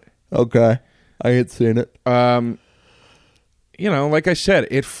is in it. Okay. I ain't seen it. You know, like I said,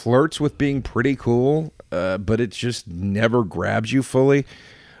 it flirts with being pretty cool, but it just never grabs you fully.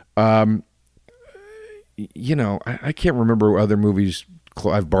 You know, I can't remember other movies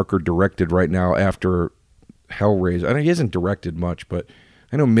Clive Barker directed right now after Hellraiser. I know he hasn't directed much, but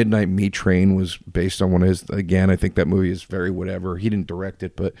I know Midnight Meat Train was based on one of his. Again, I think that movie is very whatever. He didn't direct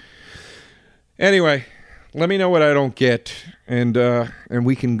it, but anyway, let me know what I don't get, and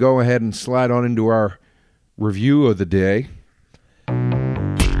we can go ahead and slide on into our review of the day.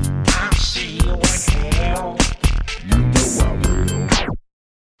 I'll see you in hell. You know I will.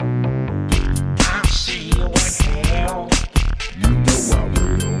 I'll see you in hell. You know I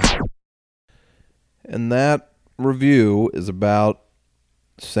will. And that review is about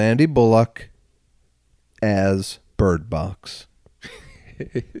Sandy Bullock as Bird Box.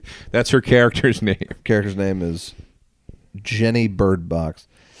 That's her character's name. Character's name is Jenny Bird Box.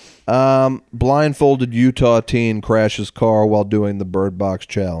 Blindfolded Utah teen crashes car while doing the Bird Box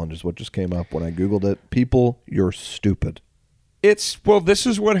challenge is what just came up when I Googled it. People, you're stupid. This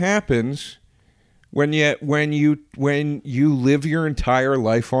is what happens when you live your entire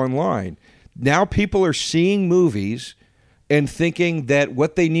life online. Now people are seeing movies and thinking that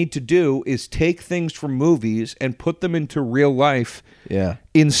what they need to do is take things from movies and put them into real life Yeah.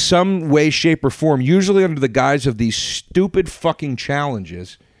 in some way, shape, or form, usually under the guise of these stupid fucking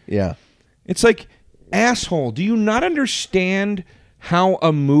challenges. Yeah. It's like, asshole, do you not understand how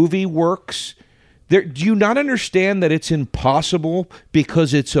a movie works? Do you not understand that it's impossible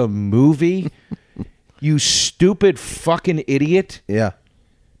because it's a movie? You stupid fucking idiot. Yeah.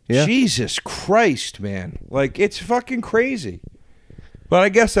 Yeah. Jesus Christ, man. Like, it's fucking crazy. But I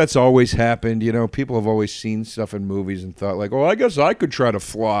guess that's always happened. You know, people have always seen stuff in movies and thought like, oh, I guess I could try to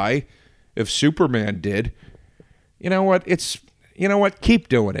fly if Superman did. You know what? Keep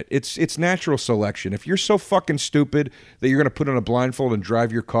doing it. It's natural selection. If you're so fucking stupid that you're going to put on a blindfold and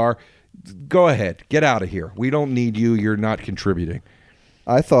drive your car, go ahead. Get out of here. We don't need you. You're not contributing.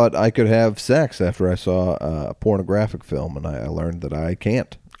 I thought I could have sex after I saw a pornographic film, and I learned that I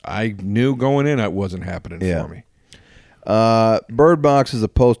can't. I knew going in it wasn't happening Yeah. for me. Bird Box is a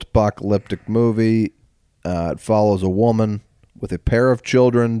post-apocalyptic movie. It follows a woman with a pair of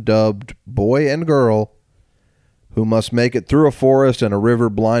children dubbed Boy and Girl who must make it through a forest and a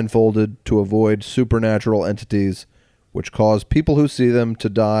river blindfolded to avoid supernatural entities which cause people who see them to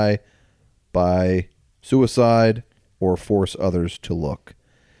die by suicide or force others to look.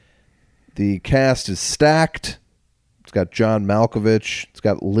 The cast is stacked. It's got John Malkovich. It's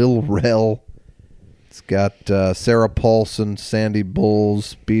got Lil Rel. It's got Sarah Paulson, Sandy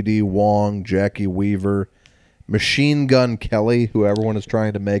Bulls, B.D. Wong, Jackie Weaver, Machine Gun Kelly, who everyone is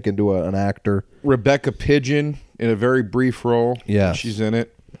trying to make into an actor. Rebecca Pidgeon in a very brief role. Yes. She's in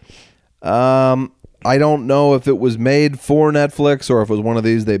it. I don't know if it was made for Netflix or if it was one of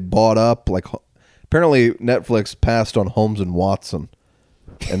these they bought up. Like, apparently Netflix passed on Holmes and Watson,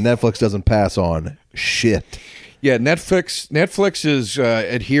 and Netflix doesn't pass on shit. Yeah, Netflix is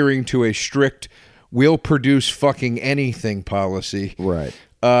adhering to a strict "we'll produce fucking anything" policy. Right.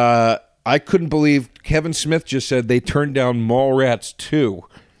 I couldn't believe Kevin Smith just said they turned down Mallrats 2.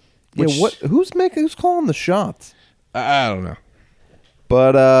 Yeah. What? Who's calling the shots? I don't know.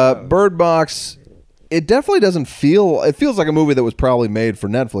 But Bird Box, it definitely doesn't feel. It feels like a movie that was probably made for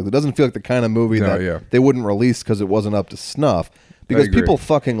Netflix. It doesn't feel like the kind of movie that they wouldn't release because it wasn't up to snuff. Because agree. people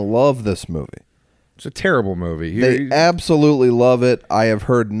fucking love this movie. It's a terrible movie. They absolutely love it. I have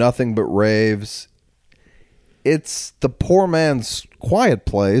heard nothing but raves. It's the poor man's Quiet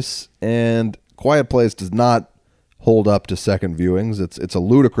Place, and Quiet Place does not hold up to second viewings. It's a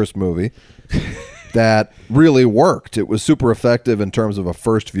ludicrous movie that really worked. It was super effective in terms of a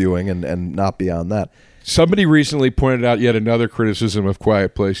first viewing and not beyond that. Somebody recently pointed out yet another criticism of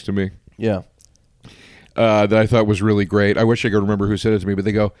Quiet Place to me. Yeah. That I thought was really great. I wish I could remember who said it to me, but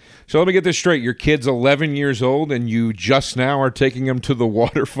they go, so let me get this straight. Your kid's 11 years old and you just now are taking him to the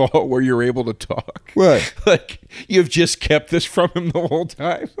waterfall where you're able to talk. Right. Like, you've just kept this from him the whole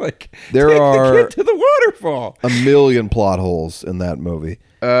time. Like, There take are the kid to the waterfall. a million plot holes in that movie.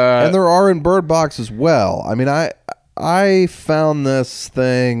 And there are in Bird Box as well. I mean, I found this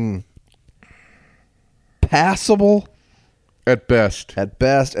thing passable At best. at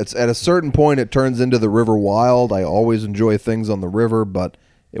best. It's at a certain point it turns into the River Wild. I always enjoy things on the river, but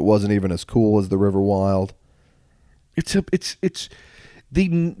it wasn't even as cool as the River Wild. Let's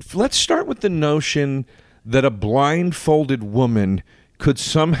start with the notion that a blindfolded woman could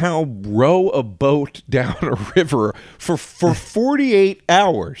somehow row a boat down a river for 48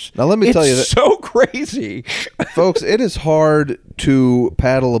 hours. Now, let me tell you that- It's so crazy. Folks, it is hard to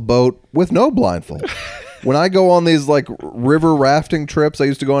paddle a boat with no blindfold. When I go on these like river rafting trips, I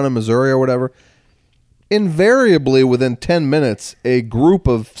used to go on in Missouri or whatever, invariably within 10 minutes, a group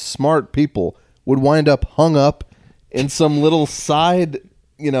of smart people would wind up hung up in some little side,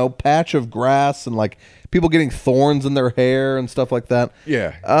 patch of grass, and like people getting thorns in their hair and stuff like that.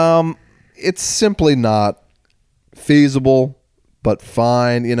 Yeah. It's simply not feasible, but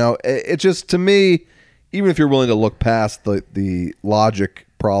fine. It just, to me, even if you're willing to look past the logic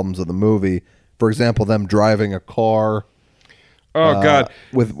problems of the movie, for example, them driving a car. Oh God!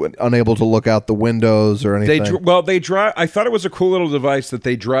 With unable to look out the windows or anything. They drive. I thought it was a cool little device that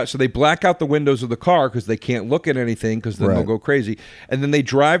they drive. So they black out the windows of the car because they can't look at anything because then they'll Right. go crazy. And then they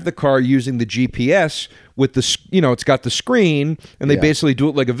drive the car using the GPS with the it's got the screen, and they Yeah. basically do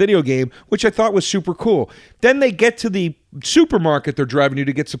it like a video game, which I thought was super cool. Then they get to the supermarket they're driving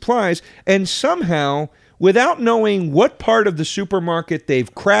to get supplies, and somehow, without knowing what part of the supermarket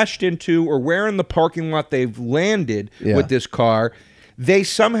they've crashed into or where in the parking lot they've landed Yeah. with this car, they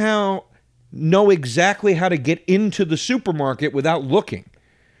somehow know exactly how to get into the supermarket without looking.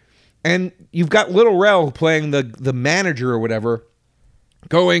 And you've got Little Rel playing the manager or whatever,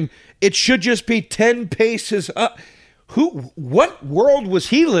 going, it should just be 10 paces up. What world was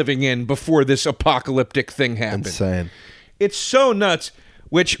he living in before this apocalyptic thing happened? Insane. It's so nuts.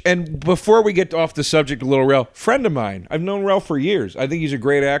 And before we get off the subject of Little Rel, friend of mine, I've known Rel for years. I think he's a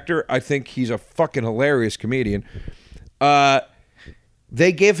great actor. I think he's a fucking hilarious comedian.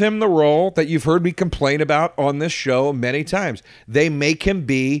 They give him the role that you've heard me complain about on this show many times. They make him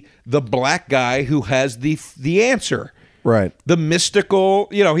be the black guy who has the answer. Right. The mystical,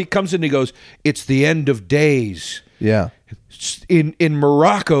 he comes in and he goes, it's the end of days. Yeah. In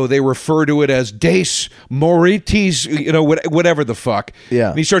Morocco, they refer to it as Days Moritis, whatever the fuck. Yeah.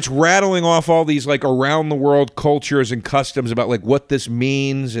 And he starts rattling off all these like around the world cultures and customs about like what this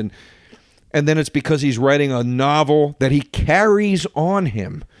means, and then it's because he's writing a novel that he carries on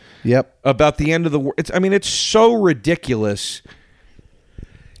him Yep. about the end of the world. It's so ridiculous.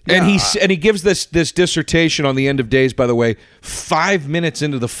 And he gives this dissertation on the end of days, by the way, 5 minutes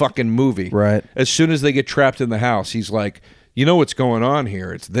into the fucking movie. Right. As soon as they get trapped in the house, he's like, you know what's going on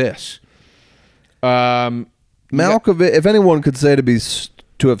here? It's this. Malkovich, if anyone could say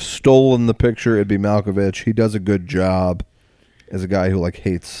to have stolen the picture, it'd be Malkovich. He does a good job as a guy who like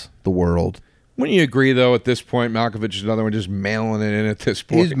hates the world. Wouldn't you agree, though, at this point, Malkovich is another one just mailing it in at this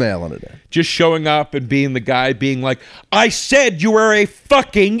point? He's mailing it in. Just showing up and being the guy being like, I said you were a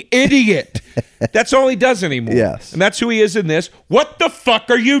fucking idiot. That's all he does anymore. Yes. And that's who he is in this. What the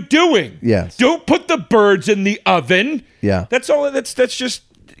fuck are you doing? Yes. Don't put the birds in the oven. Yeah. That's all. That's just,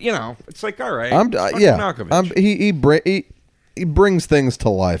 it's like, all right. I'm fucking yeah. Malkovich. He brings things to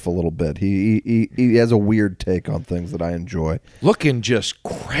life a little bit. He has a weird take on things that I enjoy. Looking just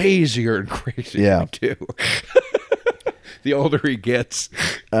crazier and crazier, Yeah. too. The older he gets.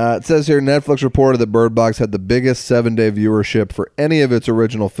 It says here, Netflix reported that Bird Box had the biggest 7-day viewership for any of its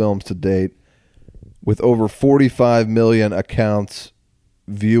original films to date, with over 45 million accounts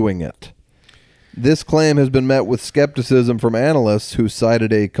viewing it. This claim has been met with skepticism from analysts who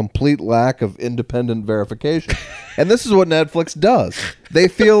cited a complete lack of independent verification. And this is what Netflix does. They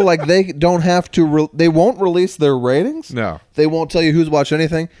feel like they don't have to, they won't release their ratings. No. They won't tell you who's watched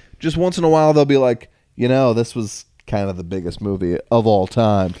anything. Just once in a while, they'll be like, this was kind of the biggest movie of all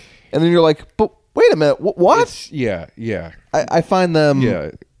time. And then you're like, but wait a minute, what? Yeah. I find them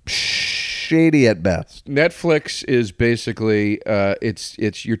Yeah. shady at best. Netflix is basically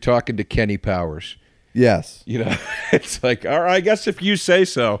it's you're talking to Kenny Powers. Yes. It's like, all right, I guess if you say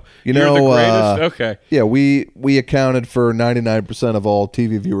so. You You're know, the greatest. Okay. Yeah, we accounted for 99% of all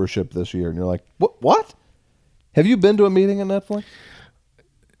TV viewership this year, and you're like, what? Have you been to a meeting at Netflix?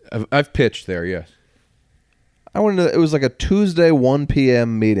 I've pitched there, yes. I went to, it was like a Tuesday 1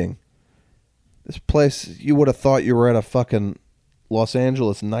 p.m. meeting. This place, you would have thought you were at a fucking Los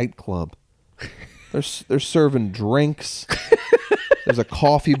Angeles nightclub. They're serving drinks. There's a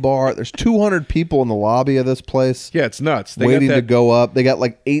coffee bar. There's 200 people in the lobby of this place. Yeah, it's nuts. They Waiting got to that, go up. They got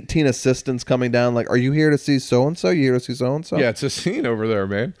like 18 assistants coming down. Like, are you here to see so-and-so? You here to see so-and-so? Yeah, it's a scene over there,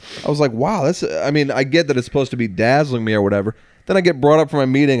 man. I was like, wow, I get that it's supposed to be dazzling me or whatever. Then I get brought up for my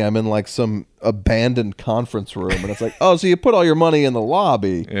meeting. I'm in like some abandoned conference room, and it's like, oh, so you put all your money in the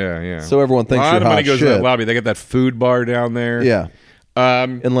lobby. Yeah. So everyone thinks a lot you're of money hot goes to shit. that lobby. They got that food bar down there. Yeah.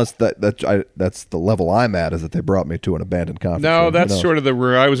 Um, Unless that's the level I'm at, is that they brought me to an abandoned conference room. no, Who that's knows? sort of the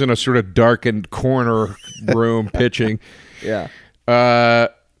room. I was in a sort of darkened corner room pitching. Yeah.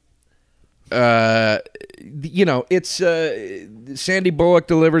 It's Sandy Bullock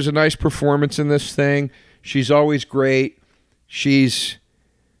delivers a nice performance in this thing. She's always great.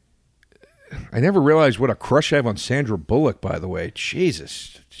 I never realized what a crush I have on Sandra Bullock, by the way.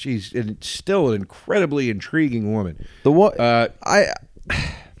 Jesus. She's still an incredibly intriguing woman. The what? I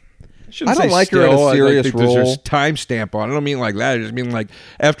I don't like her in a serious role. There's a timestamp on it. I don't mean like that. I just mean like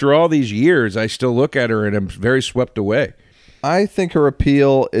after all these years, I still look at her and I'm very swept away. I think her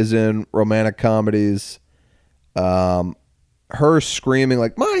appeal is in romantic comedies. Her screaming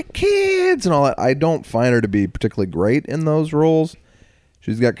like "my kids" and all that. I don't find her to be particularly great in those roles.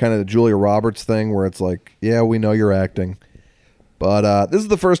 She's got kind of the Julia Roberts thing where it's like, yeah, we know you're acting, but this is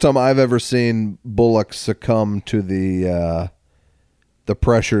the first time I've ever seen Bullock succumb to the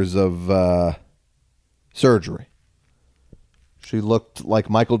pressures of surgery. She looked like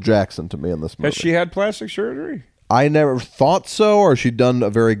Michael Jackson to me in this movie. Has she had plastic surgery? I never thought so, or she'd done a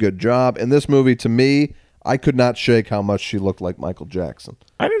very good job. In this movie, to me, I could not shake how much she looked like Michael Jackson.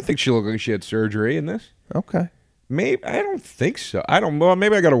 I didn't think she looked like she had surgery in this. Okay. Maybe I don't think so. I don't. Well,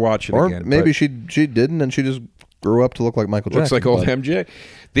 maybe I got to watch it Or again. maybe but she didn't, and she just grew up to look like Michael looks Jackson. like old but- MJ.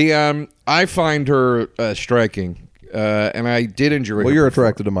 The I find her striking, and I did enjoy. Well, her you're performance.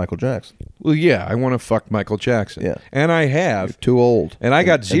 attracted to Michael Jackson. Well, yeah, I want to fuck Michael Jackson. Yeah. And I have. Too old. And I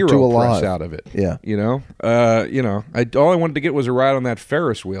got and zero too press alive. out of it. Yeah. All I wanted to get was a ride on that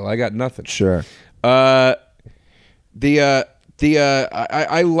Ferris wheel. I got nothing. Sure. I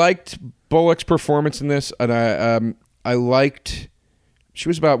liked Bullock's performance in this, and I liked. She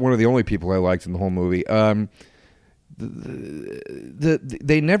was about one of the only people I liked in the whole movie.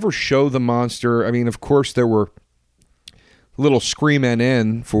 They never show the monster. I mean, of course, there were little scream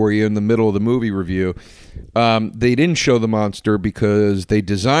NN for you in the middle of the movie review. They didn't show the monster because they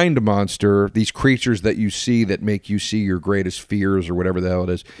designed a monster, these creatures that you see that make you see your greatest fears or whatever the hell it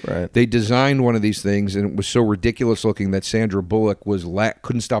is. Right. They designed one of these things, and it was so ridiculous looking that Sandra Bullock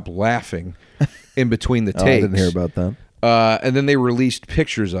couldn't stop laughing in between the takes. Oh, I didn't hear about that. And then they released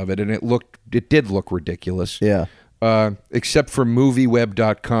pictures of it, and it did look ridiculous. Yeah. Except for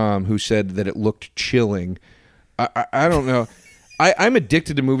MovieWeb.com, who said that it looked chilling. I don't know. I'm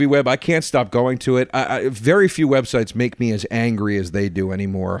addicted to MovieWeb. I can't stop going to it. Very few websites make me as angry as they do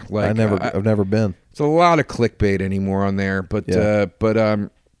anymore. Like I've never been. it's a lot of clickbait anymore on there. But Yeah. and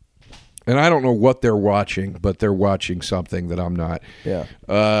I don't know what they're watching, but they're watching something that I'm not. Yeah.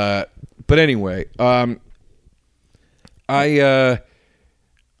 But anyway, I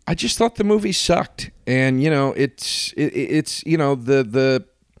just thought the movie sucked, and it's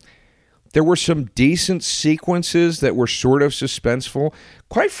there were some decent sequences that were sort of suspenseful.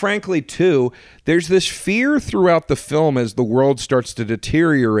 Quite frankly, too, there's this fear throughout the film as the world starts to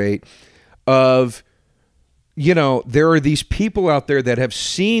deteriorate of, there are these people out there that have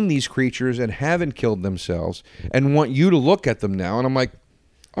seen these creatures and haven't killed themselves and want you to look at them now. And I'm like,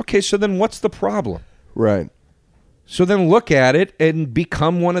 okay, so then what's the problem? Right. So then look at it and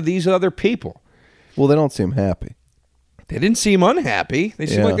become one of these other people. Well, they don't seem happy. They didn't seem unhappy. They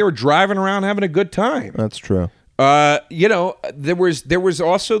seemed Yeah. like they were driving around having a good time. That's true. There was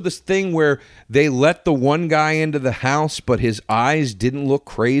also this thing where they let the one guy into the house, but his eyes didn't look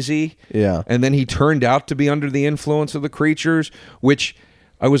crazy. Yeah. And then he turned out to be under the influence of the creatures, which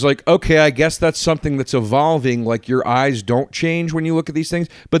I was like, okay, I guess that's something that's evolving. Like your eyes don't change when you look at these things.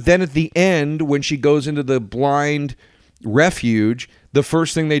 But then at the end, when she goes into the blind refuge, the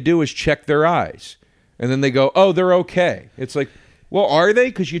first thing they do is check their eyes. And then they go, oh, they're okay. It's like, well, are they?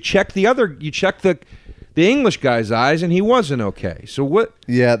 Because you check the English guy's eyes, and he wasn't okay. So what?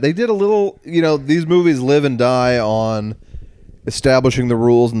 Yeah, they did a little. These movies live and die on establishing the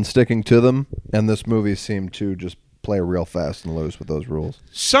rules and sticking to them, and this movie seemed to just play real fast and loose with those rules.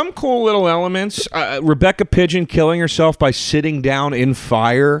 Some cool little elements. Rebecca Pigeon killing herself by sitting down in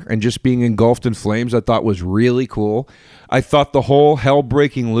fire and just being engulfed in flames, I thought was really cool. I thought the whole hell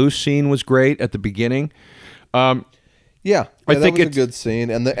breaking loose scene was great at the beginning. Yeah, I that think was a it's- good scene,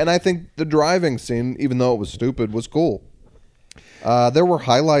 and I think the driving scene, even though it was stupid, was cool. There were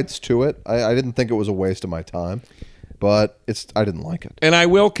highlights to it. I didn't think it was a waste of my time, but I didn't like it. And I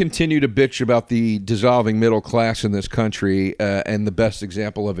will continue to bitch about the dissolving middle class in this country, and the best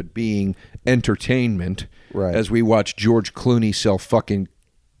example of it being entertainment, Right. as we watch George Clooney sell fucking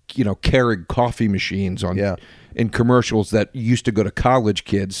Keurig coffee machines on Yeah. in commercials that used to go to college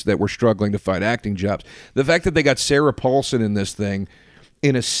kids that were struggling to find acting jobs. The fact that they got Sarah Paulson in this thing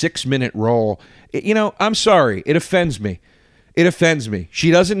in a 6-minute role, I'm sorry, it offends me. It offends me. She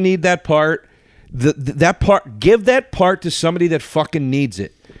doesn't need that part. That part, give that part to somebody that fucking needs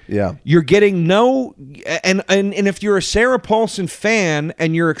it. Yeah. You're getting no, and if you're a Sarah Paulson fan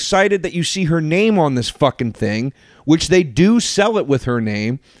and you're excited that you see her name on this fucking thing, which they do sell it with her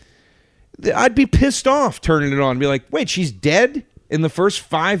name, I'd be pissed off turning it on and be like, wait, she's dead in the first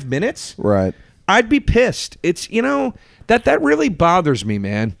 5 minutes? Right. I'd be pissed. It's, that really bothers me,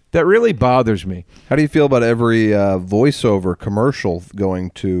 man. That really bothers me. How do you feel about every voiceover commercial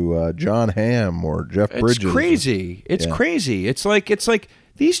going to John Hamm or Jeff Bridges? It's crazy. It's Yeah. crazy. It's like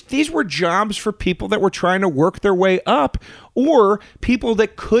these were jobs for people that were trying to work their way up, or people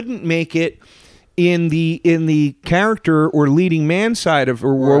that couldn't make it in the character or leading man side of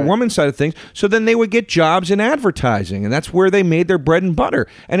or woman side of things. So then they would get jobs in advertising, and that's where they made their bread and butter.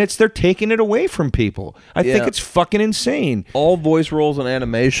 And they're taking it away from people. I think Yeah. it's fucking insane. All voice roles in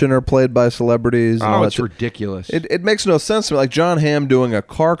animation are played by celebrities. and all Oh, that it's shit. ridiculous. It makes no sense to me. Like John Hamm doing a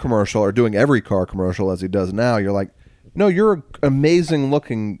car commercial or doing every car commercial as he does now. You're like, no, you're an amazing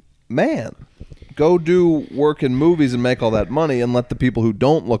looking man. Go do work in movies and make all that money and let the people who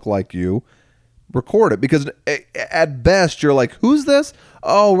don't look like you record it. Because at best, you're like, who's this?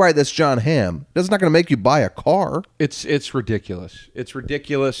 Oh, right, that's John Hamm. That's not going to make you buy a car. It's ridiculous. It's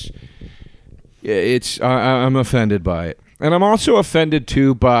ridiculous. I'm offended by it, and I'm also offended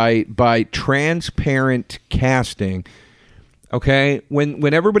too by transparent casting. Okay,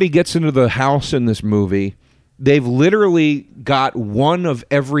 when everybody gets into the house in this movie, they've literally got one of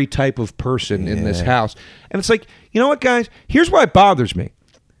every type of person in this house, and it's like, you know what, guys? Here's why it bothers me.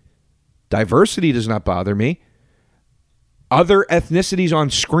 Diversity does not bother me. Other ethnicities on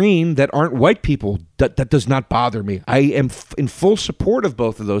screen that aren't white people, that does not bother me. I am in full support of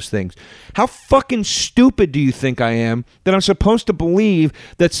both of those things. How fucking stupid do you think I am that I'm supposed to believe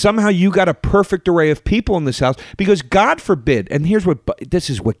that somehow you got a perfect array of people in this house? Because God forbid, and this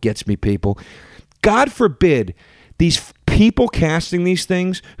is what gets me, people. God forbid these people casting these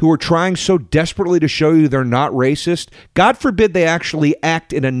things who are trying so desperately to show you they're not racist, God forbid they actually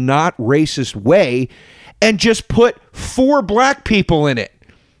act in a not racist way and just put 4 black people in it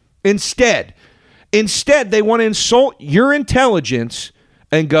instead. Instead, they want to insult your intelligence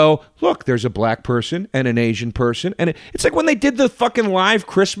and go, look, there's a black person and an Asian person. And it's like when they did the fucking live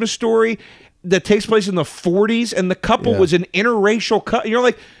Christmas Story that takes place in the 40s and the couple was an interracial couple. You're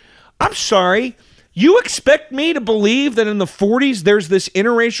like, I'm sorry. You expect me to believe that in the 40s there's this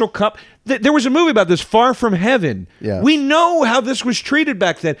interracial couple? There was a movie about this, Far From Heaven. Yes. We know how this was treated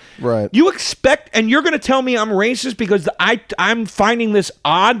back then. Right. You expect, and you're going to tell me I'm racist because I'm finding this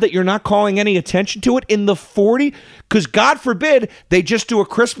odd that you're not calling any attention to it in the 40s? Because God forbid they just do a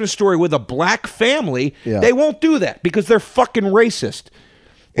Christmas Story with a black family. Yeah. They won't do that because they're fucking racist.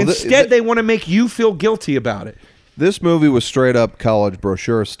 Well, Instead, they want to make you feel guilty about it. This movie was straight up college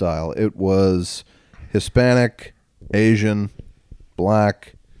brochure style. It was Hispanic, Asian,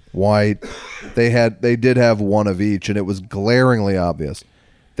 black, white. They did have one of each, and it was glaringly obvious.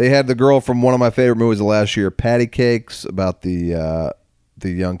 They had the girl from one of my favorite movies of last year, Patty Cakes, about the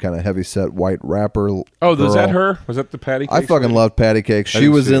young kind of heavyset white rapper. Oh, was that girl. her? Was that the Patty I Cakes fucking lady? love Patty Cakes. She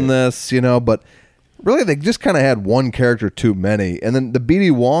didn't was see in it. this, but really they just kind of had one character too many. And then the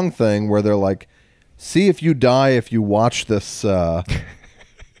BD Wong thing where they're like, see if you die if you watch this live.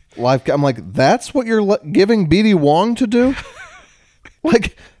 I'm like, that's what you're giving BD Wong to do?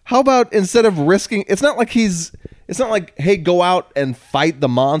 Like, how about instead of risking, it's not like, hey, go out and fight the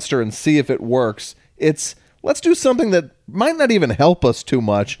monster and see if it works. It's, let's do something that might not even help us too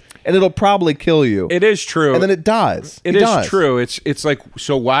much, and it'll probably kill you. It is true. And then it dies. It He is dies. true. It's like,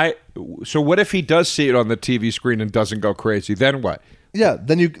 so what if he does see it on the TV screen and doesn't go crazy? Then what? Yeah,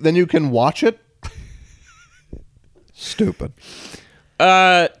 then you can watch it. Stupid.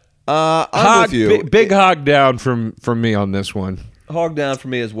 I'm with you. Big hog down from me on this one. Hog down for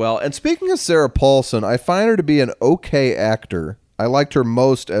me as well. And speaking of Sarah Paulson, I find her to be an okay actor. I liked her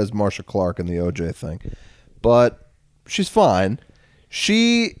most as Marcia Clark in the OJ thing, but she's fine.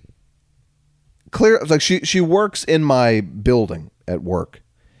 She works in my building at work,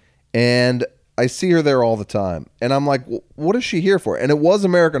 and I see her there all the time. And I'm like, what is she here for? And it was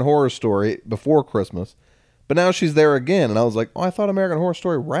American Horror Story before Christmas, but now she's there again. And I was like, oh, I thought American Horror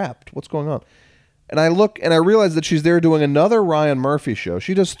Story wrapped. What's going on? And I look and I realize that she's there doing another Ryan Murphy show.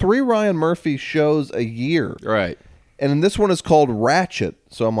 She does 3 Ryan Murphy shows a year. Right. And this one is called Ratchet.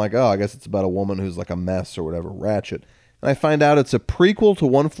 So I'm like, oh, I guess it's about a woman who's like a mess or whatever. Ratchet. and I find out it's a prequel to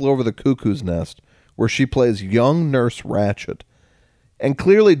One Flew Over the Cuckoo's Nest, where she plays young Nurse Ratched. And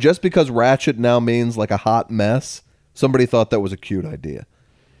clearly, just because Ratched now means like a hot mess, somebody thought that was a cute idea.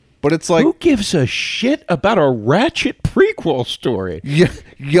 But it's like Who gives a shit about a Ratchet prequel story?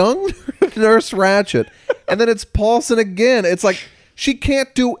 young Nurse Ratched, and then it's Paulson again. It's like she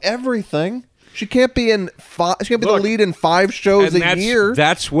can't do everything. She can't be in five. She can't be the lead in 5 shows And a year.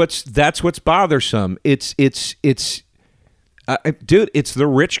 That's what's bothersome. It's dude. It's the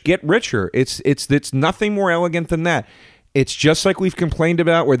rich get richer. It's nothing more elegant than that. It's just like we've complained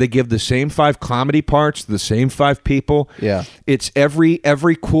about, where they give the same 5 comedy parts to the same 5 people. Yeah. It's every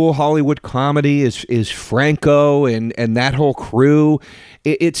cool Hollywood comedy is Franco and that whole crew.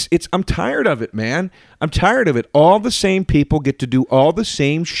 It's I'm tired of it, man. I'm tired of it. All the same people get to do all the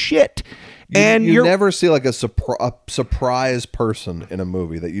same shit. And you you're never see like a surprise person in a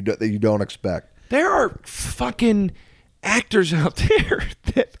movie that you don't expect. There are fucking actors out there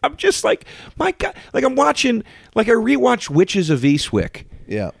that I'm just like, my God. Like I'm watching, like I rewatched Witches of Eastwick.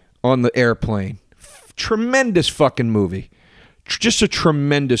 Yeah. On the airplane. Tremendous fucking movie. Just a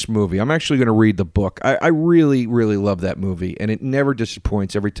tremendous movie. I'm actually going to read the book. I really, really love that movie, and it never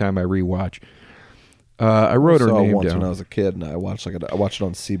disappoints every time I rewatch. I wrote her saw it name once down. when I was a kid, and I watched it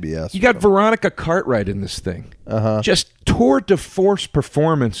on CBS. You got Veronica Cartwright in this thing. Just tour de force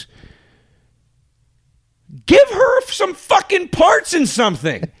performance. Give her some fucking parts in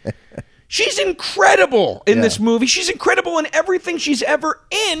something. She's incredible in this movie. She's incredible in everything she's ever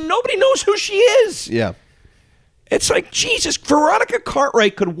in. Nobody knows who she is. Yeah. It's like, Jesus, Veronica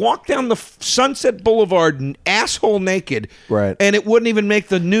Cartwright could walk down the Sunset Boulevard and asshole naked, Right. and it wouldn't even make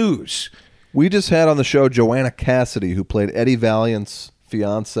the news. We just had on the show Joanna Cassidy, who played Eddie Valiant's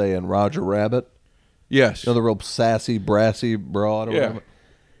fiance in Roger Rabbit. Yes. You know, the real sassy, brassy broad or Yeah. whatever.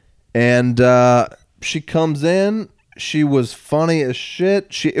 And she comes in. She was funny as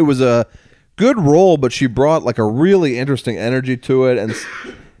shit. It was a good role, but she brought like a really interesting energy to it. And,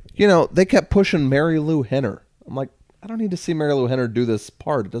 you know, they kept pushing Mary Lou Henner. I'm like, I don't need to see Mary Lou Henner do this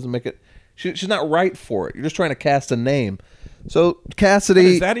part. It doesn't make it... She's not right for it. You're just trying to cast a name. So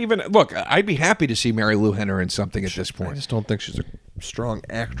Cassidy... Is that even... Look, I'd be happy to see Mary Lou Henner in something at this I point. just don't think she's a strong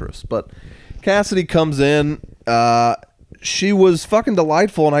actress. But Cassidy comes in. She was fucking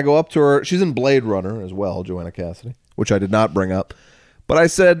delightful, and I go up to her. She's in Blade Runner as well, Joanna Cassidy, which I did not bring up. But I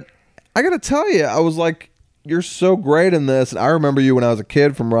said, I got to tell you, I was like, you're so great in this. And I remember you when I was a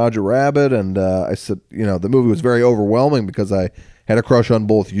kid from Roger Rabbit. And I said, you know, the movie was very overwhelming because I had a crush on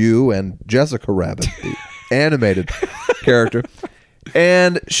both you and Jessica Rabbit, the animated character.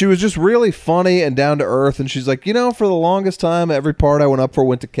 And she was just really funny and down to earth. And she's like, you know, for the longest time, every part I went up for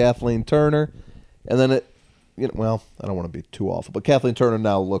went to Kathleen Turner. And then it, you know, well, I don't want to be too awful, but Kathleen Turner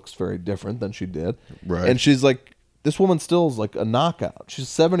now looks very different than she did. Right. And she's like, this woman still is like a knockout. She's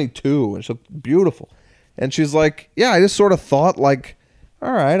 72 and she's beautiful. And she's like, yeah, I just sort of thought like,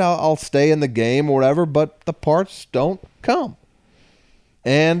 all right, I'll stay in the game or whatever, but the parts don't come.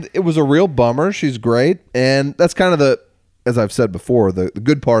 And it was a real bummer. She's great. And that's kind of the, as I've said before, the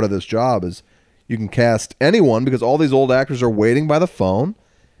good part of this job is you can cast anyone because all these old actors are waiting by the phone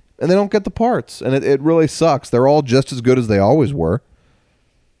and they don't get the parts. And it really sucks. They're all just as good as they always were.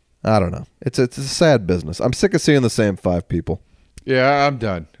 I don't know. It's a sad business. I'm sick of seeing the same 5 people. Yeah, I'm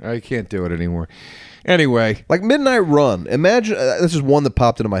done. I can't do it anymore. Anyway. Like Midnight Run. Imagine, this is one that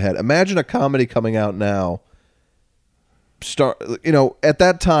popped into my head. Imagine a comedy coming out now. At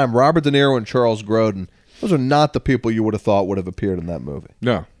that time, Robert De Niro and Charles Grodin, those are not the people you would have thought would have appeared in that movie.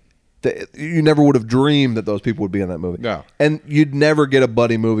 No. You never would have dreamed that those people would be in that movie. No. And you'd never get a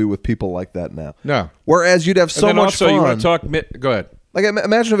buddy movie with people like that now. No. Whereas you'd have so and then much also, fun. you want to talk... Go ahead. Like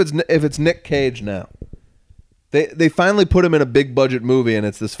imagine if it's Nick Cage now. They finally put him in a big budget movie and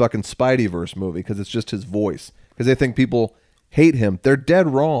it's this fucking Spideyverse movie because it's just his voice. Because they think people hate him. They're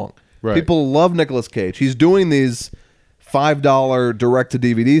dead wrong. Right. People love Nicolas Cage. He's doing these $5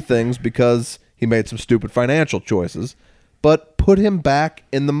 direct-to-DVD things because he made some stupid financial choices. But put him back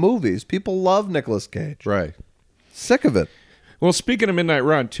in the movies. People love Nicolas Cage. Right. Sick of it. Well, speaking of Midnight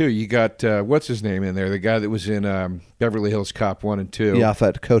Run, too, you got, what's his name in there? The guy that was in Beverly Hills Cop 1 and 2.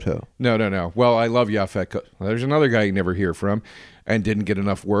 Yaphet Kotto. No. Well, I love Yaphet Kotto. There's another guy you never hear from and didn't get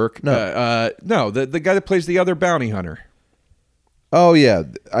enough work. No. No, the guy that plays the other bounty hunter. Oh, yeah.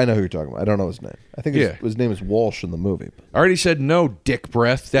 I know who you're talking about. I don't know his name. I think Yeah. his name is Walsh in the movie. I already said no, dick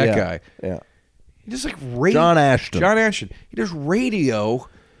breath. That Yeah, guy. Yeah. He does like radio. John Ashton. John Ashton. He does radio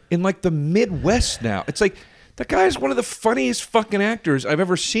in like the Midwest now. It's like that guy is one of the funniest fucking actors I've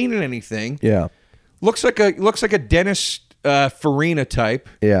ever seen in anything. Yeah. Looks like a Dennis Farina type.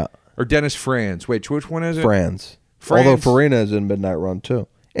 Yeah. Or Dennis Franz. Wait, which one is it? Franz. Although Franz- Farina is in Midnight Run too,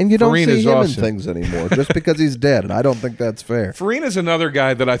 and you don't Farina's see him awesome. in things anymore just because he's dead, and I don't think that's fair. Farina's another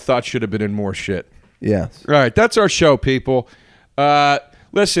guy that I thought should have been in more shit. Yes. All right, that's our show, people.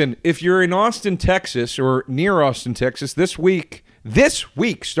 Listen, if you're in Austin, Texas, or near Austin, Texas, this week,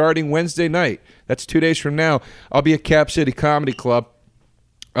 starting Wednesday night, that's 2 days from now, I'll be at Cap City Comedy Club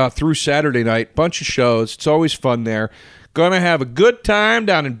through Saturday night. Bunch of shows. It's always fun there. Gonna have a good time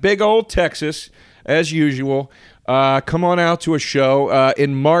down in big old Texas, as usual. Come on out to a show.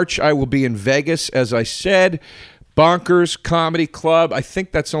 In March, I will be in Vegas, as I said. Bonkers Comedy Club. I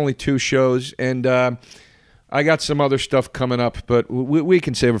think that's only 2 shows, and I got some other stuff coming up, but we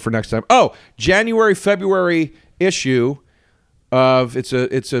can save it for next time. Oh, January, February issue of it's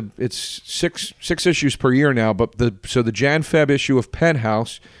 6 issues per year now, but the Jan Feb issue of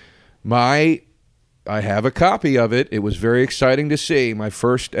Penthouse, I have a copy of it. It was very exciting to see. My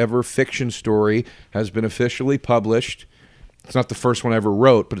first ever fiction story has been officially published. It's not the first one I ever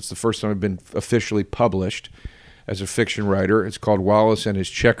wrote, but it's the first time I've been officially published as a fiction writer. It's called Wallace and His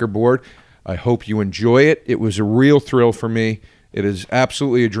Checkerboard. I hope you enjoy it. It was a real thrill for me. It is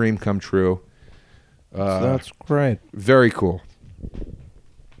absolutely a dream come true. That's great. Very cool.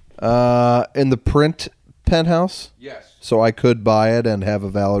 In the print Penthouse, Yes. so I could buy it and have a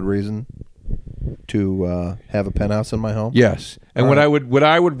valid reason to have a penthouse in my home. Yes. And All what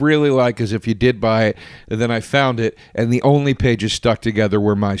I would really like is if you did buy it and then I found it and the only pages stuck together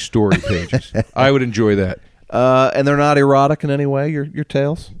were my story pages. I would enjoy that. And they're not erotic in any way. Your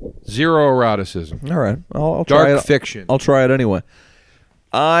tales. Zero eroticism. All right, I'll try Dark it. fiction. I'll try it anyway.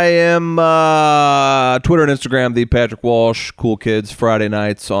 I am Twitter and Instagram, the Patrick Walsh. Cool Kids Friday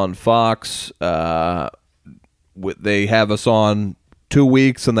nights on Fox. They have us on 2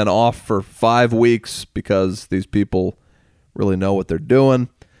 weeks and then off for 5 weeks because these people really know what they're doing.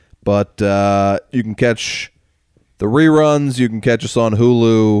 But you can catch the reruns. You can catch us on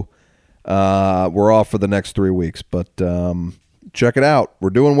Hulu. We're off for the next 3 weeks, but check it out. We're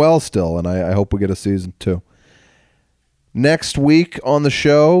doing well still, and I hope we get a season 2. Next week on the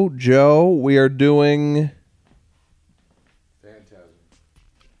show, Joe, we are doing... Phantasm.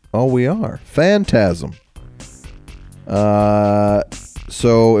 Oh, we are. Phantasm.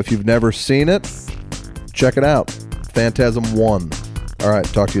 So if you've never seen it, check it out. Phantasm 1. All right,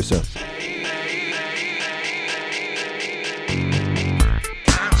 talk to you soon.